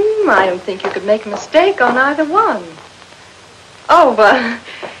 I don't think you could make a mistake on either one. Oh,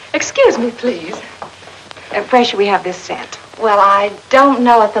 excuse me, please. Where should we have this sent? Well, I don't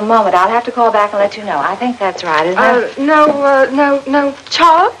know at the moment. I'll have to call back and let you know. I think that's right, isn't it? No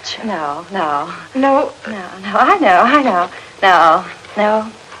charge? No. No? No, I know.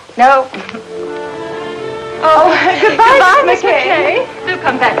 No. Oh, goodbye, Miss McKay. Do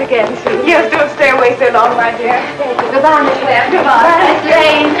come back again soon. Yes, don't stay away so long, my dear. Thank you. Goodbye, Miss Webb. Goodbye, Miss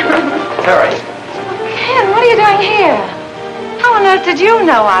Lane. Terry. Ken, what are you doing here? How on earth did you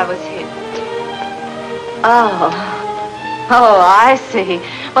know I was here? Oh, I see.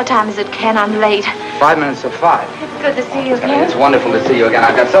 What time is it, Ken? I'm late. 5 minutes of 5. It's good to see you, Ken. It's wonderful to see you again.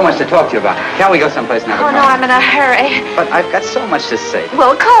 I've got so much to talk to you about. Can't we go someplace now? Oh, no, I'm in a hurry. But I've got so much to say.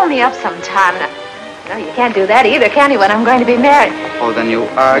 Well, call me up sometime. No, you can't do that either, can you, when I'm going to be married? Oh, then you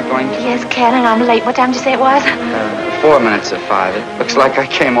are going to... Yes, Ken, and I'm late. What time did you say it was? 4 minutes of 5. It looks like I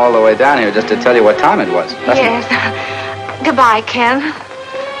came all the way down here just to tell you what time it was. Yes. Goodbye, Ken.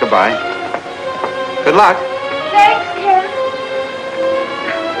 Goodbye. Good luck. Thanks, Ken.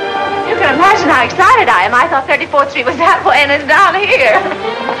 You can imagine how excited I am. I thought 34th Street was that way, and it's down here.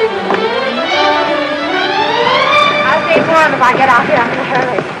 I'll save time if I get out here. I'm in a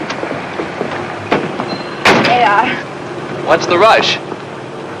hurry. They are. What's the rush?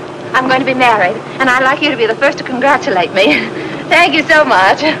 I'm going to be married, and I'd like you to be the first to congratulate me. Thank you so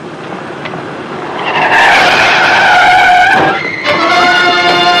much.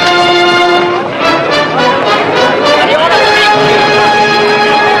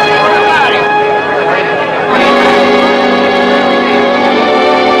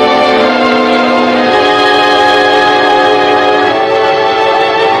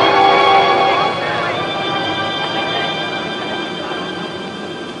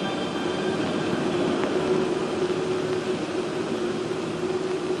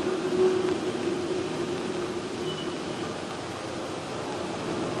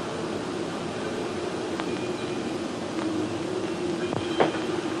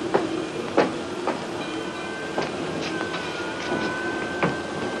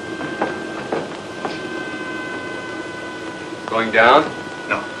 Going down?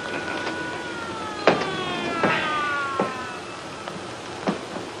 No.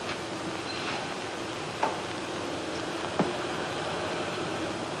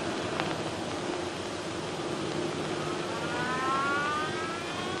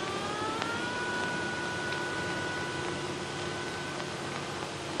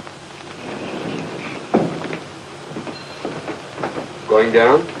 Going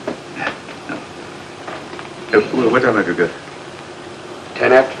down? What time have you got?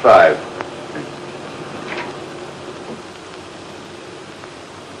 10 after 5.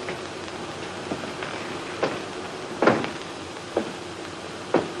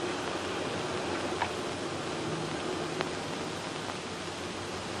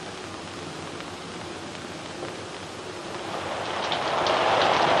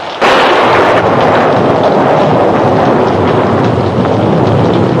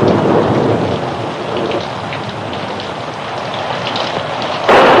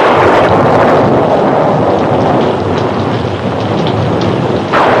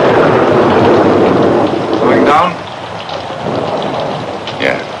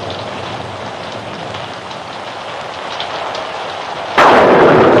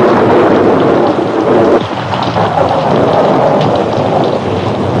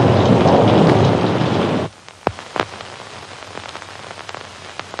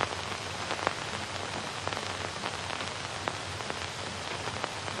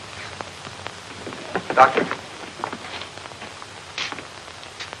 Doctor.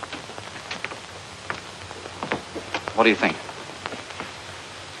 What do you think?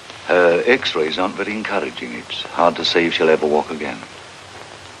 Her x-rays aren't very encouraging. It's hard to say if she'll ever walk again.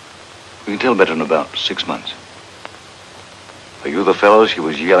 We can tell better in about 6 months. Are you the fellow she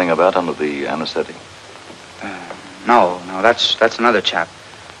was yelling about under the anesthetic? No, that's another chap.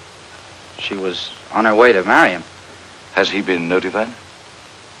 She was on her way to marry him. Has he been notified?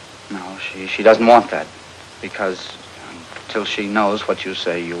 No, she doesn't want that. Because until she knows what you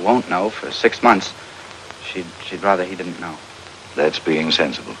say you won't know for 6 months, she'd rather he didn't know. That's being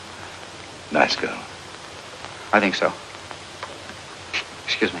sensible. Nice girl. I think so.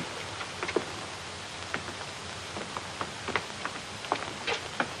 Excuse me.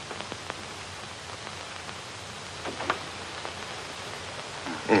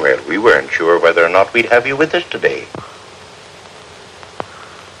 sure whether or not we'd have you with us today.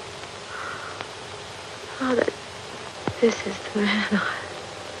 Oh, this is the man.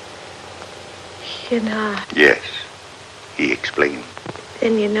 You know. Yes, he explained.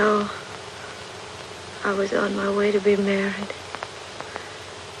 Then you know, I was on my way to be married.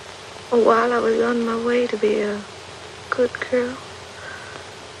 While I was on my way to be a good girl,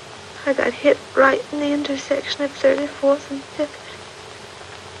 I got hit right in the intersection of 34th and 5th.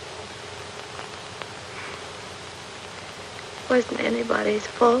 It wasn't anybody's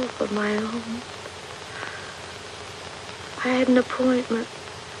fault but my own. I had an appointment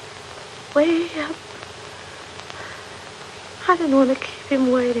way up. I didn't want to keep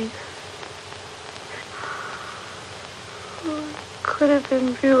him waiting. Oh, it could have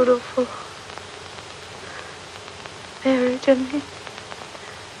been beautiful. Marriage and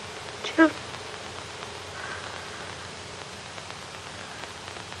children.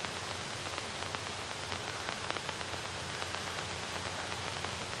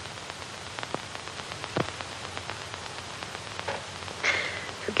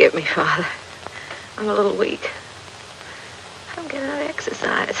 Forgive me, Father. I'm a little weak. I'm getting out of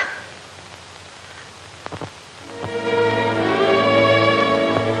exercise.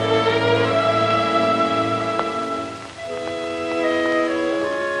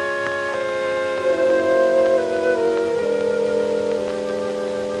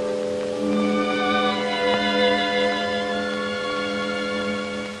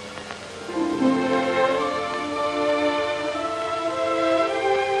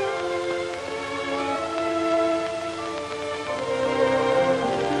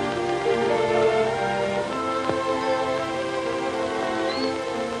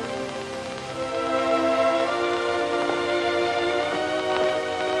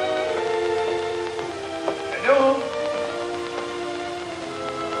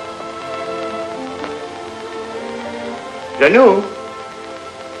 Janou?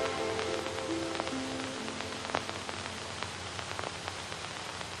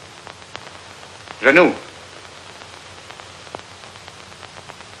 Janou?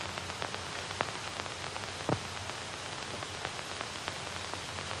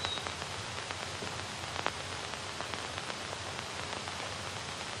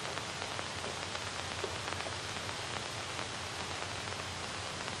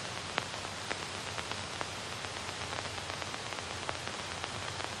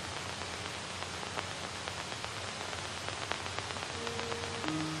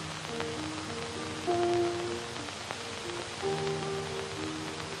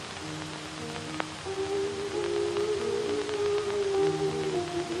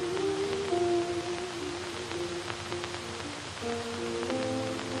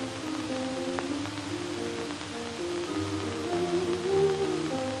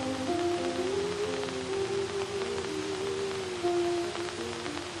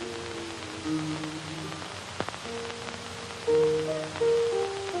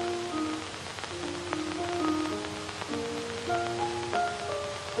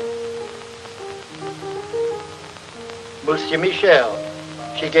 Monsieur Michel,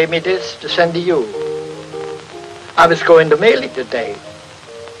 she gave me this to send to you. I was going to mail it today.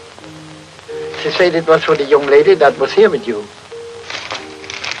 She said it was for the young lady that was here with you.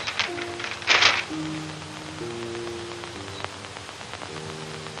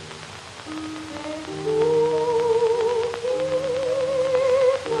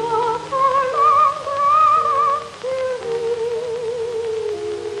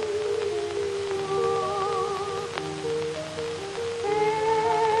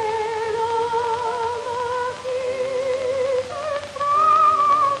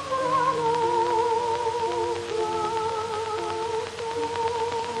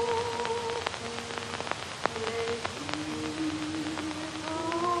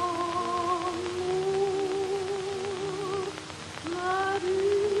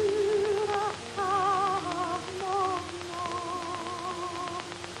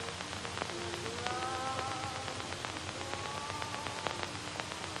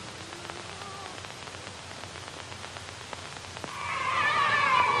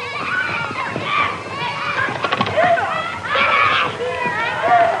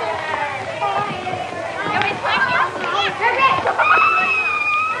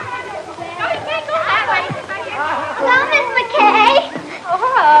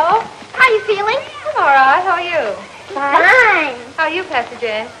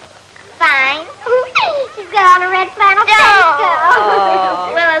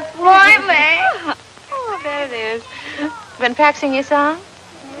 Practicing your song?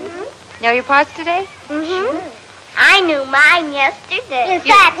 Mm-hmm. Know your parts today? Mm-hmm. I knew mine yesterday. Is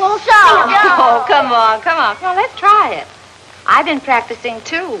that so? Oh, come on. Let's try it. I've been practicing,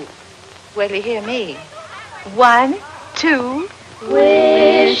 too. Wait till you hear me. 1, 2.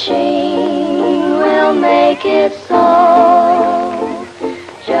 Wishing will make it so.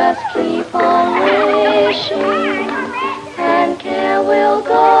 Just keep on wishing, and care will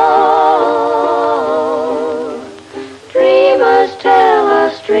go. Dreamers tell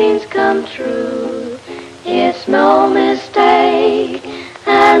us dreams come true. It's no mistake,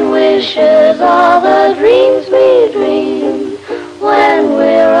 and wishes are the dreams we dream when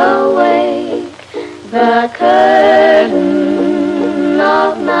we're awake. The curtain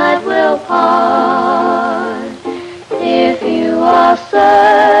of night will part if you are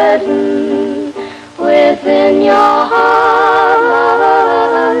certain within your heart.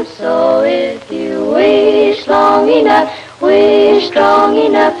 So if you wish long enough, wish strong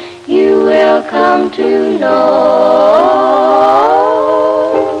enough, you will come to know.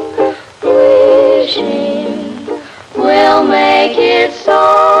 Wishing will make it so.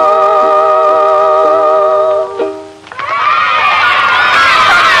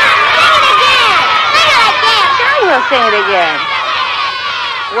 Sing it again.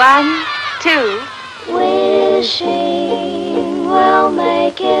 1, 2. Wishing will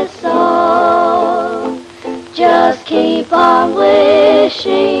make it so. Just keep on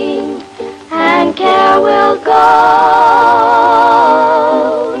wishing, and care will go.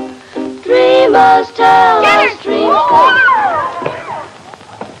 Dreamers tell us dreams come.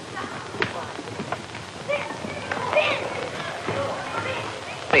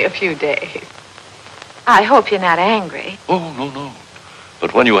 A few days. I hope you're not angry. Oh, no.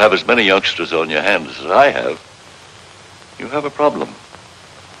 But when you have as many youngsters on your hands as I have, you have a problem.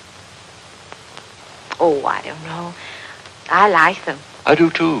 Oh, I don't know. I like them. I do,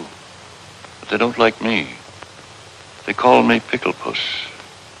 too. But they don't like me. They call me Pickle Puss.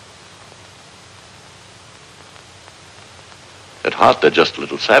 At heart, they're just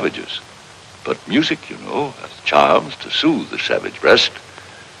little savages. But music, you know, has charms to soothe the savage breast.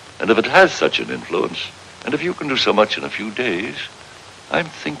 And if it has such an influence, and if you can do so much in a few days, I'm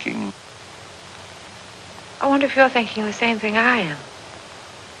thinking... I wonder if you're thinking the same thing I am.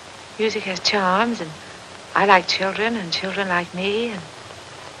 Music has charms, and I like children, and children like me, and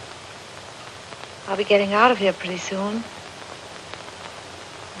I'll be getting out of here pretty soon.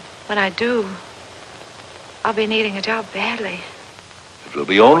 When I do, I'll be needing a job badly. It will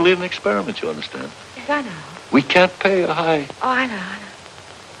be only an experiment, you understand? Yes, I know. We can't pay a high... Oh, I know.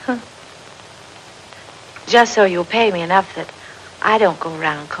 Just so you'll pay me enough that I don't go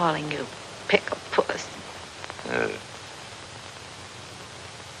around calling you Pickle Puss.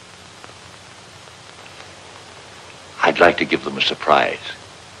 I'd like to give them a surprise.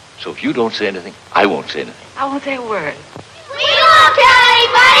 So if you don't say anything, I won't say anything. I won't say a word. We won't tell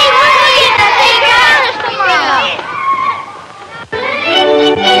anybody. We'll get the big girls tomorrow.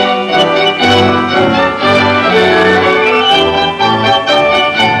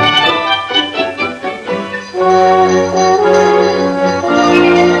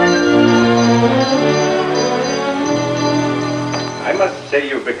 I must say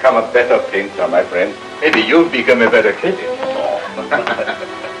you've become a better painter, my friend. Maybe you've become a better critic.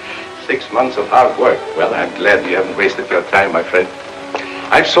 6 months of hard work. Well, I'm glad you haven't wasted your time, my friend.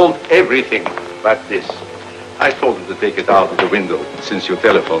 I've sold everything but this. I told them to take it out of the window since you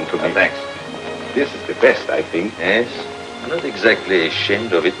telephoned to me. Thanks. This is the best, I think. Yes, I'm not exactly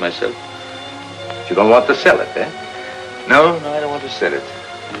ashamed of it myself. You don't want to sell it, eh? No, I don't want to sell it.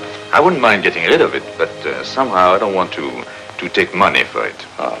 I wouldn't mind getting rid of it, but somehow I don't want to take money for it.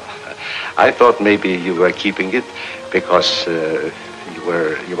 Oh, I thought maybe you were keeping it because you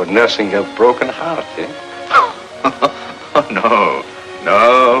were nursing a broken heart, eh? Oh,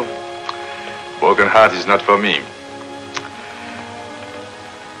 no. Broken heart is not for me.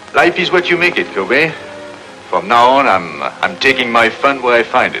 Life is what you make it, Kobe. From now on, I'm taking my fun where I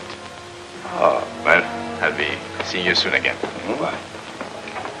find it. Oh, well, I'll be seeing you soon again. Bye.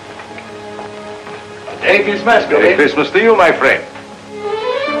 Merry Christmas, Kobe. Merry Christmas to you, my friend.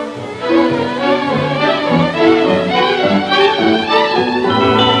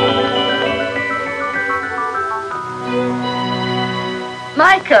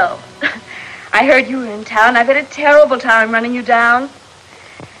 Michael, I heard you were in town. I've had a terrible time running you down.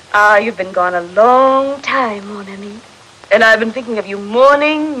 You've been gone a long time, mon ami. And I've been thinking of you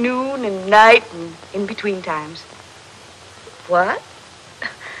morning, noon, and night, and in between times. What?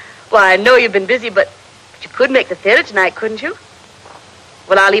 Well, I know you've been busy, but you could make the theater tonight, couldn't you?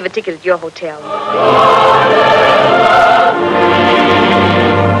 Well, I'll leave a ticket at your hotel.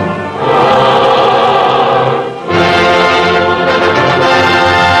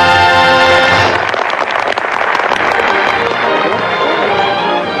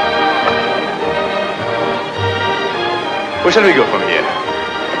 Where shall we go from here?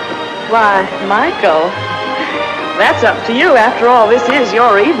 Why, Michael, that's up to you. After all, this is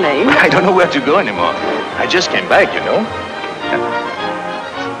your evening. I don't know where to go anymore. I just came back, you know.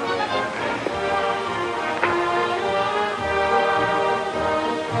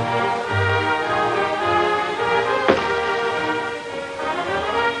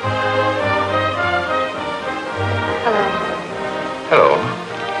 Hello.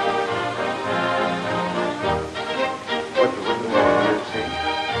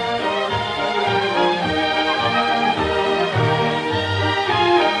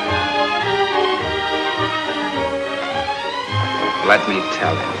 Let me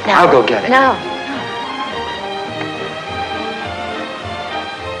tell him. No. I'll go get it. No.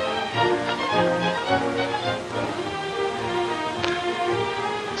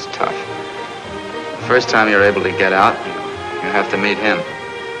 It's tough. The first time you're able to get out, you have to meet him.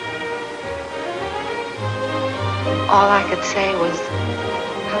 All I could say was,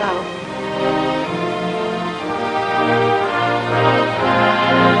 hello.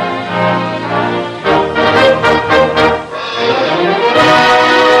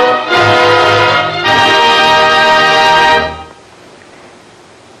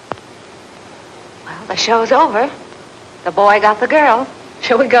 Well, the show's over. The boy got the girl.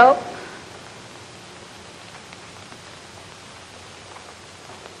 Shall we go?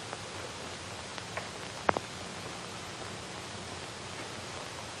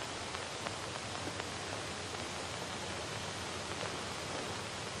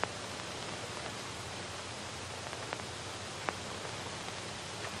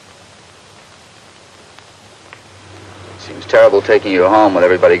 Seems terrible taking you home with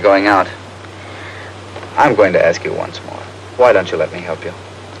everybody going out. I'm going to ask you once more. Why don't you let me help you?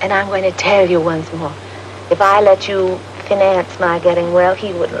 And I'm going to tell you once more. If I let you finance my getting well,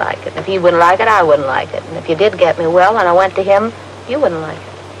 he wouldn't like it. If he wouldn't like it, I wouldn't like it. And if you did get me well and I went to him, you wouldn't like it.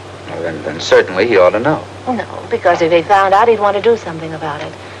 Well, then certainly he ought to know. No, because if he found out, he'd want to do something about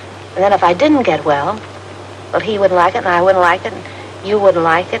it. And then if I didn't get well, he wouldn't like it and I wouldn't like it and you wouldn't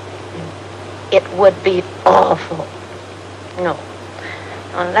like it. It would be awful. No.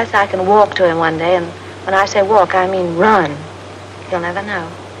 Unless I can walk to him one day, and when I say walk, I mean run. He'll never know.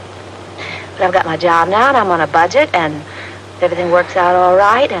 But I've got my job now, and I'm on a budget, and if everything works out all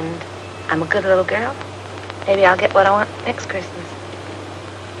right, and I'm a good little girl, maybe I'll get what I want next Christmas.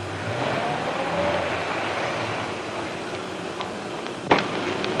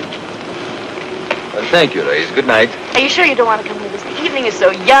 Well, thank you, Reyes. Good night. Are you sure you don't want to come with us? The evening is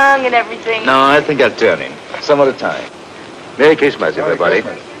so young and everything. No, I think I'll turn in. Some other time. Merry Christmas, everybody.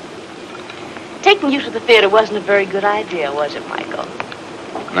 Taking you to the theater wasn't a very good idea, was it, Michael?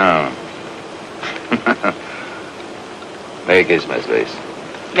 No. Merry Christmas, Reyes.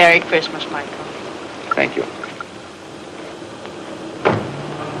 Merry Christmas, Michael. Thank you.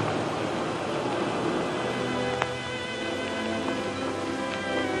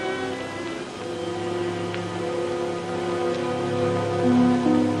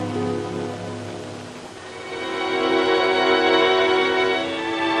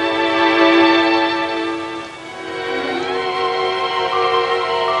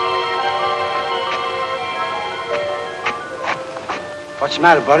 What's the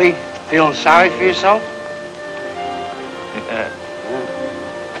matter, buddy? Feeling sorry for yourself?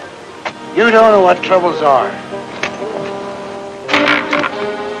 You don't know what troubles are.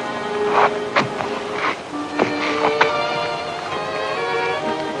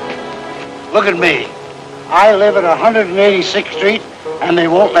 Look at me. I live at 186th Street, and they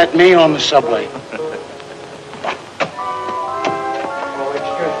won't let me on the subway.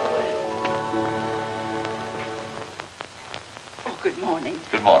 Good morning.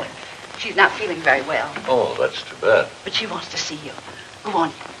 Good morning. She's not feeling very well, Oh, that's too bad. but she wants to see you. Go on.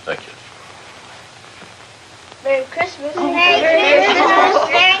 Thank you. Merry Christmas. Merry Christmas.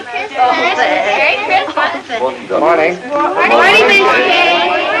 Merry Christmas. Merry Christmas. Good morning. Morning,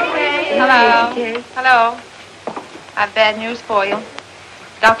 Hello. Hello. I've bad news for you.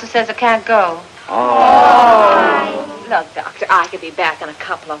 Doctor says I can't go. Oh. Look, Doctor, I could be back in a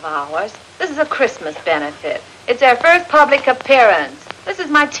couple of hours. This is a Christmas benefit. It's their first public appearance. This is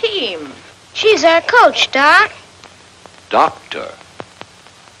my team. She's our coach, Doc. Doctor.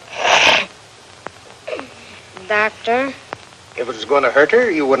 Doctor. If it was going to hurt her,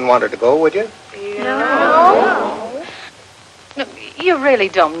 you wouldn't want her to go, would you? No. No, you really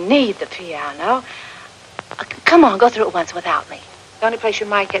don't need the piano. Come on, go through it once without me. The only place you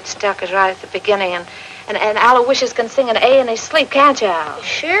might get stuck is right at the beginning, and Aloysius can sing an A in his sleep, can't you, Al?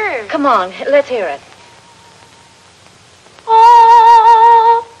 Sure. Come on, let's hear it.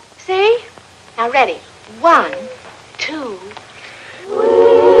 Oh, see? Now ready. 1, 2,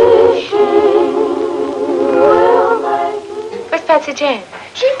 What's it, Jane?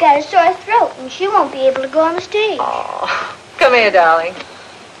 She's got a sore throat, and she won't be able to go on the stage. Oh, come here, darling.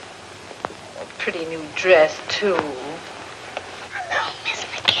 A pretty new dress, too. Hello, Miss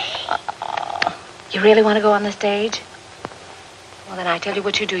McKay. You really want to go on the stage? Well, then I tell you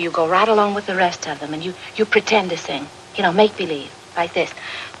what you do. You go right along with the rest of them, and you pretend to sing. You know, make believe, like this.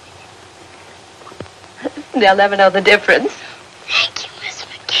 They'll never know the difference. Thank you, Miss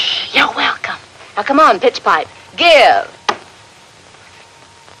McKay. You're welcome. Now, come on, pitch pipe. Give.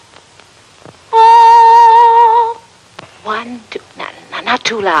 Oh. 1, 2. No, not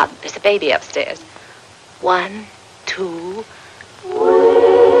too loud. There's a baby upstairs. 1, 2. Wishing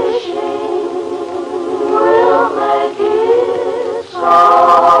will make it so.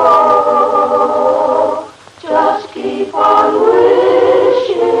 Just keep on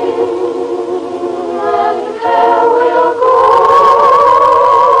wishing, and there will go.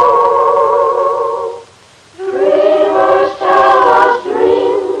 Dreamers tell us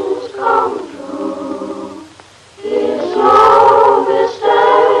dreams come true. It's no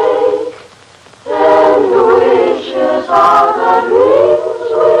mistake. Then the wishes are the dreams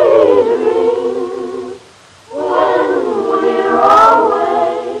we dream. When we're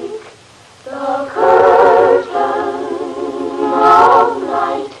awake, the curtain of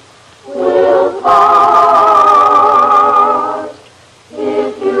night will part.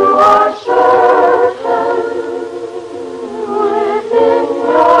 If you are certain within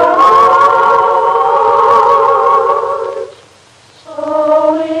your heart, so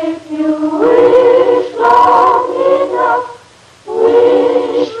if you wish long enough,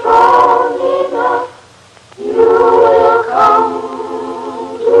 wish strong enough, you will come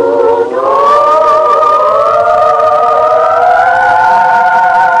to know.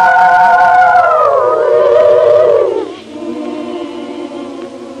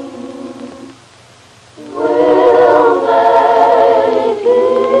 Will make it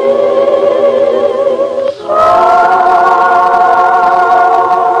so.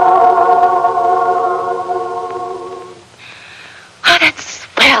 Oh, that's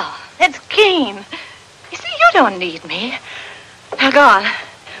swell. That's keen. You see, you don't need me. Now, go on.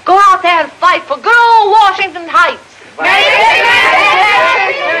 Go out there and fight for good old Washington Heights. Merry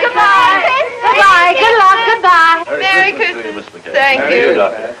Christmas. Goodbye. Goodbye. Good luck. Goodbye. Merry Christmas. Thank you.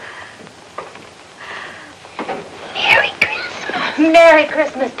 Merry Christmas. Merry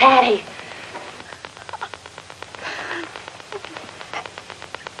Christmas, Patty.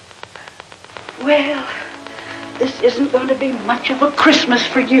 Well, this isn't going to be much of a Christmas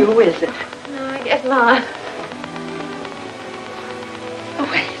for you, is it? No, I guess not. Oh,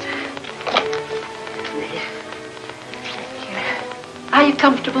 wait. Are you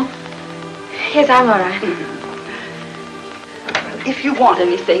comfortable? Yes, I'm all right. If you want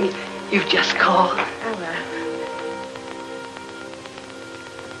anything, you just call. I will.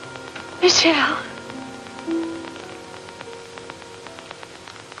 Michel.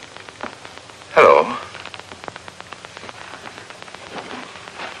 Hello.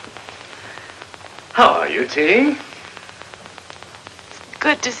 How are you, T?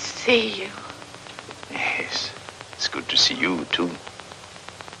 Good to see you. Yes, it's good to see you, too.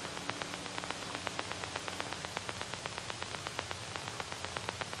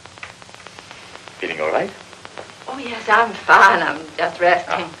 Feeling all right? Oh, yes, I'm fine. I'm just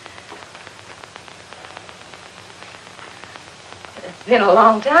resting. It's been a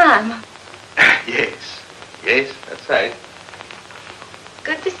long time. Yes, that's right.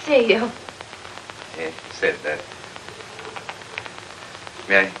 Good to see you. Yes, said that.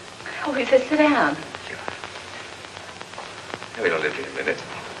 May I? Oh, he said sit down. I will only be a minute.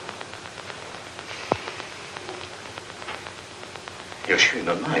 You're sure you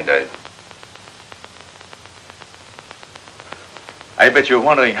don't mind? I bet you're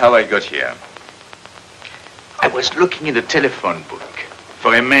wondering how I got here. I was looking in the telephone book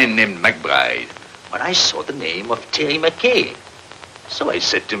for a man named McBride when I saw the name of Terry McKay. So I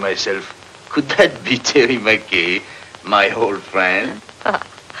said to myself, could that be Terry McKay, my old friend?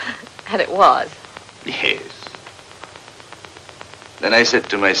 And it was. Yes. Then I said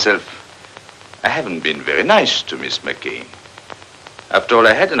to myself, I haven't been very nice to Miss McKay. After all,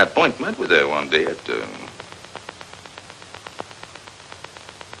 I had an appointment with her one day at...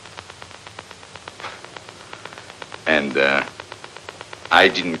 And I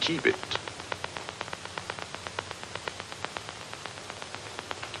didn't keep it.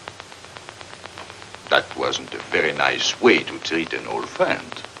 That wasn't a very nice way to treat an old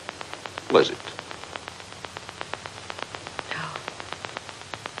friend, was it? No.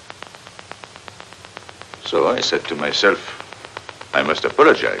 So I said to myself, I must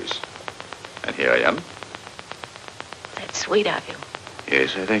apologize. And here I am. That's sweet of you.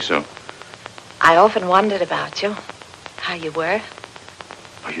 Yes, I think so. I often wondered about you, how you were.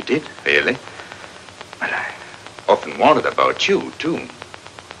 Oh, you did? Really? Well, I often wondered about you, too.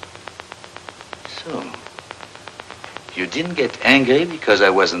 So, you didn't get angry because I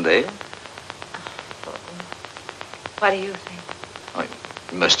wasn't there? What do you think? Oh,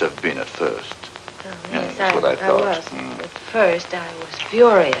 you must have been at first. Oh, Yeah, yes, that's what I thought. was. At first, I was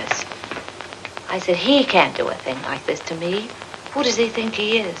furious. I said, he can't do a thing like this to me. Who does he think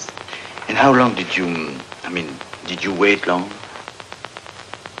he is? And how long did you, did you wait long?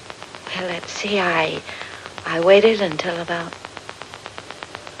 Well, let's see, I waited until about...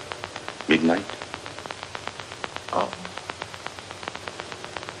 Midnight? Oh.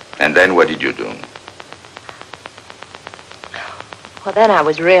 And then what did you do? Well, then I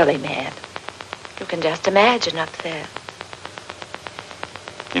was really mad. You can just imagine up there.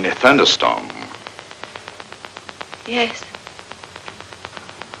 In a thunderstorm? Yes.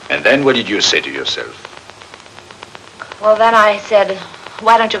 And then what did you say to yourself? Well, then I said,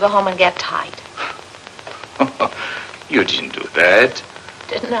 why don't you go home and get tight? You didn't do that.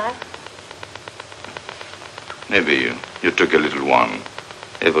 Didn't I? Maybe you took a little one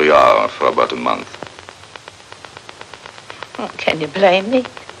every hour for about a month. Can you blame me?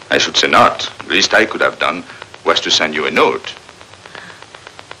 I should say not. The least I could have done was to send you a note.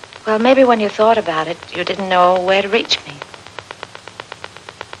 Well, maybe when you thought about it, you didn't know where to reach me.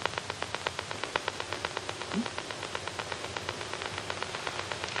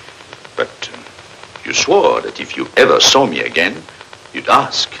 But you swore that if you ever saw me again, you'd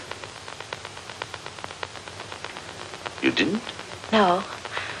ask. You didn't? No.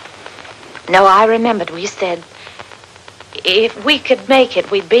 No, I remembered we said if we could make it,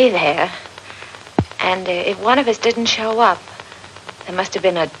 we'd be there. And if one of us didn't show up, there must have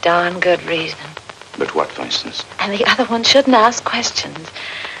been a darn good reason. But what, for instance? And the other one shouldn't ask questions.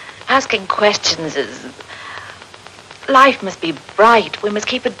 Asking questions is... Life must be bright. We must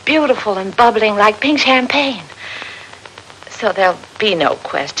keep it beautiful and bubbling like pink champagne. So there'll be no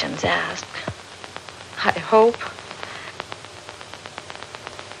questions asked. I hope.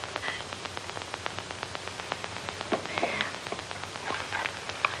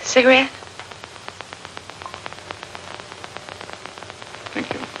 Cigarette?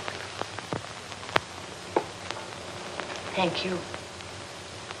 Thank you. Thank you.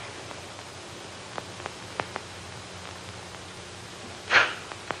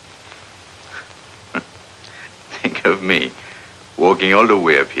 Think of me, walking all the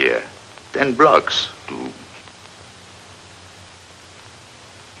way up here, 10 blocks to...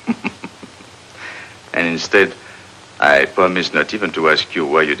 And instead, I promised not even to ask you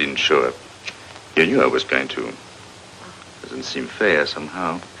why you didn't show up. You knew I was going to. Doesn't seem fair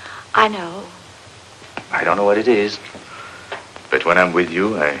somehow. I know. I don't know what it is. But when I'm with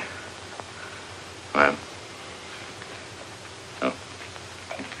you, well... Oh.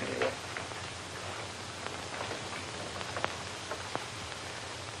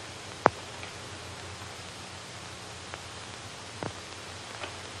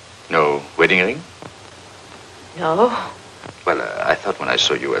 No wedding ring? No. Well, I thought when I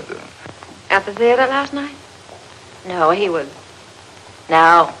saw you at the... At the theater last night? No, he would.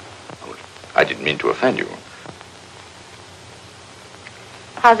 No. I didn't mean to offend you.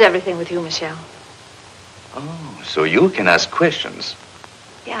 How's everything with you, Michel? Oh, so you can ask questions.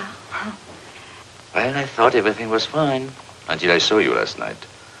 Yeah. Well, I thought everything was fine until I saw you last night.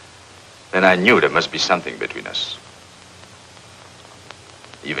 Then I knew there must be something between us.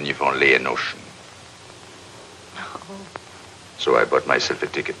 Even if only a notion. So I bought myself a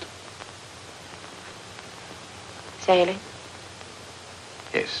ticket. Sailing?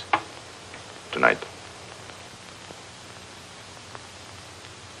 Yes. Tonight.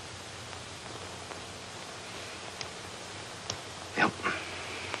 Yep.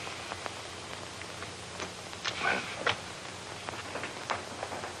 Well.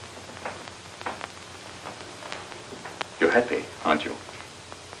 You're happy, aren't you?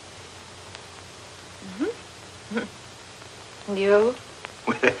 Mm-hmm. You?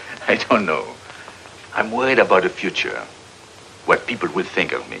 Well, I don't know. I'm worried about the future. What people will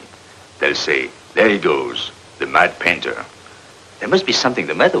think of me. They'll say, there he goes, the mad painter. There must be something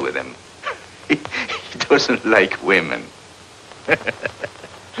the matter with him. He doesn't like women. You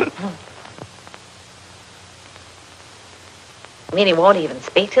mean he won't even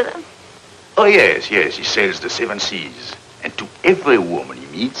speak to them? Oh, yes, yes. He sails the 7 seas. And to every woman he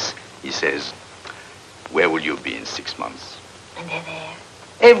meets, he says, where will you be in 6 months? And they're there.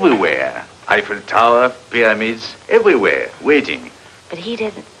 Everywhere. Eiffel Tower, pyramids, everywhere, waiting. But he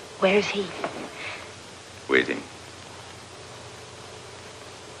didn't. Where's he? Waiting.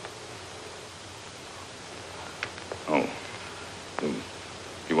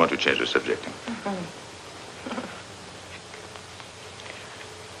 You want to change the subject?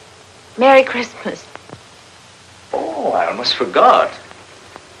 Merry Christmas. Oh, I almost forgot.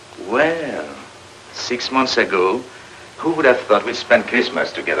 Well, 6 months ago, who would have thought we'd spend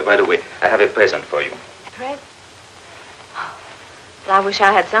Christmas together? By the way, I have a present for you. Fred? Well, I wish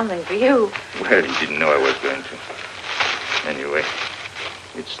I had something for you. Well, you didn't know I was going to. Anyway,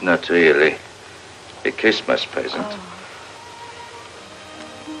 it's not really a Christmas present. Oh.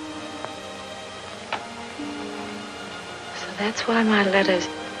 So that's why my letters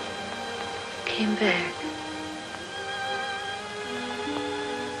came back.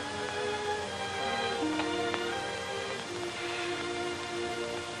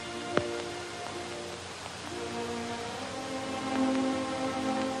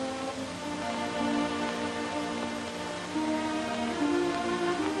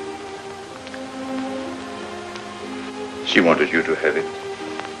 She wanted you to have it.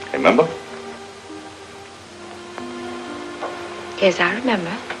 Remember? Yes, I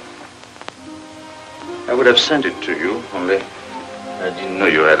remember. I would have sent it to you, only I didn't know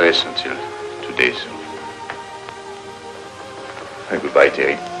your address until today, so. Goodbye,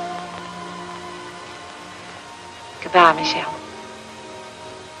 Terry. Goodbye, Michel.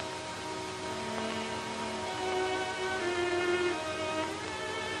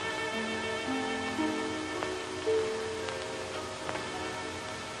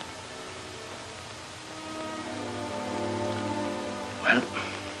 Well,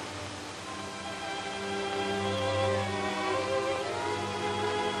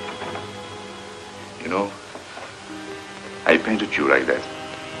 you know, I painted you like that,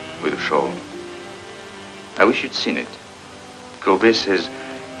 with a shawl. I wish you'd seen it. Kobe says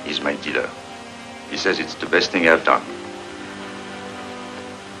he's my dealer. He says it's the best thing I've done.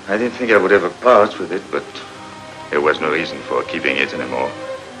 I didn't think I would ever part with it, but there was no reason for keeping it anymore.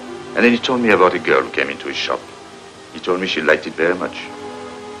 And then he told me about a girl who came into his shop. He told me she liked it very much.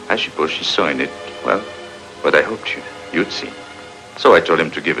 I suppose she saw in it, well, what I hoped you'd see. So I told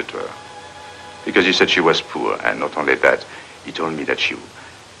him to give it to her. Because he said she was poor, and not only that, he told me that she...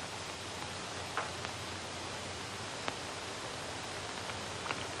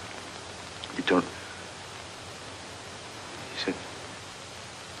 He told... He said...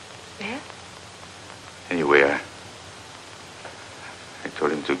 Yeah? Anyway, I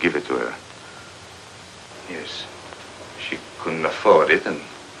told him to give it to her. Yes. She couldn't afford it, and it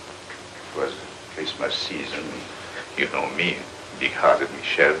was Christmas season. You know me, big-hearted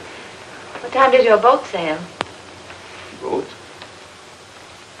Michel. What time did your boat sail? Boat?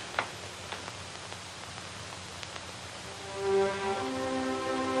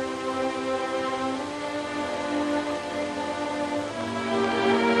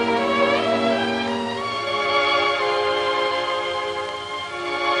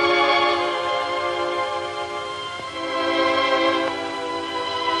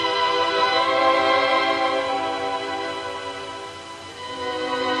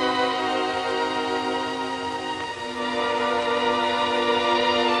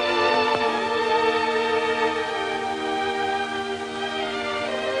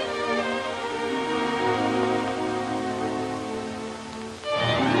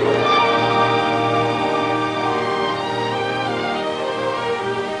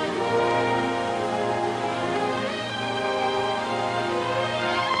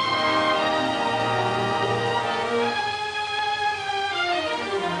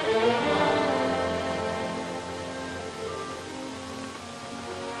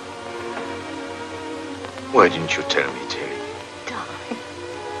 Why didn't you tell me, Terry? Darling.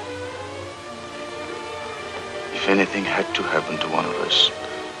 If anything had to happen to one of us,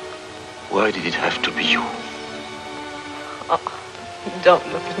 why did it have to be you? Oh, don't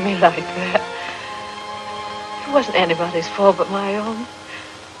look at me like that. It wasn't anybody's fault but my own.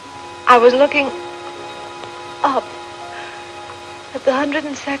 I was looking up at the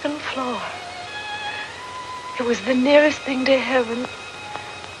 102nd floor. It was the nearest thing to heaven.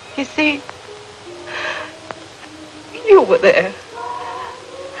 You see, you were there.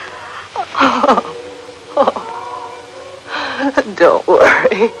 Don't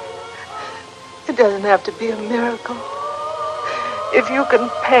worry. It doesn't have to be a miracle. If you can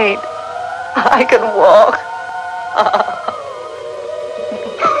paint, I can walk.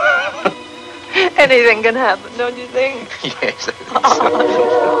 Anything can happen, don't you think? Yes, I think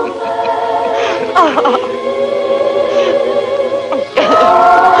so.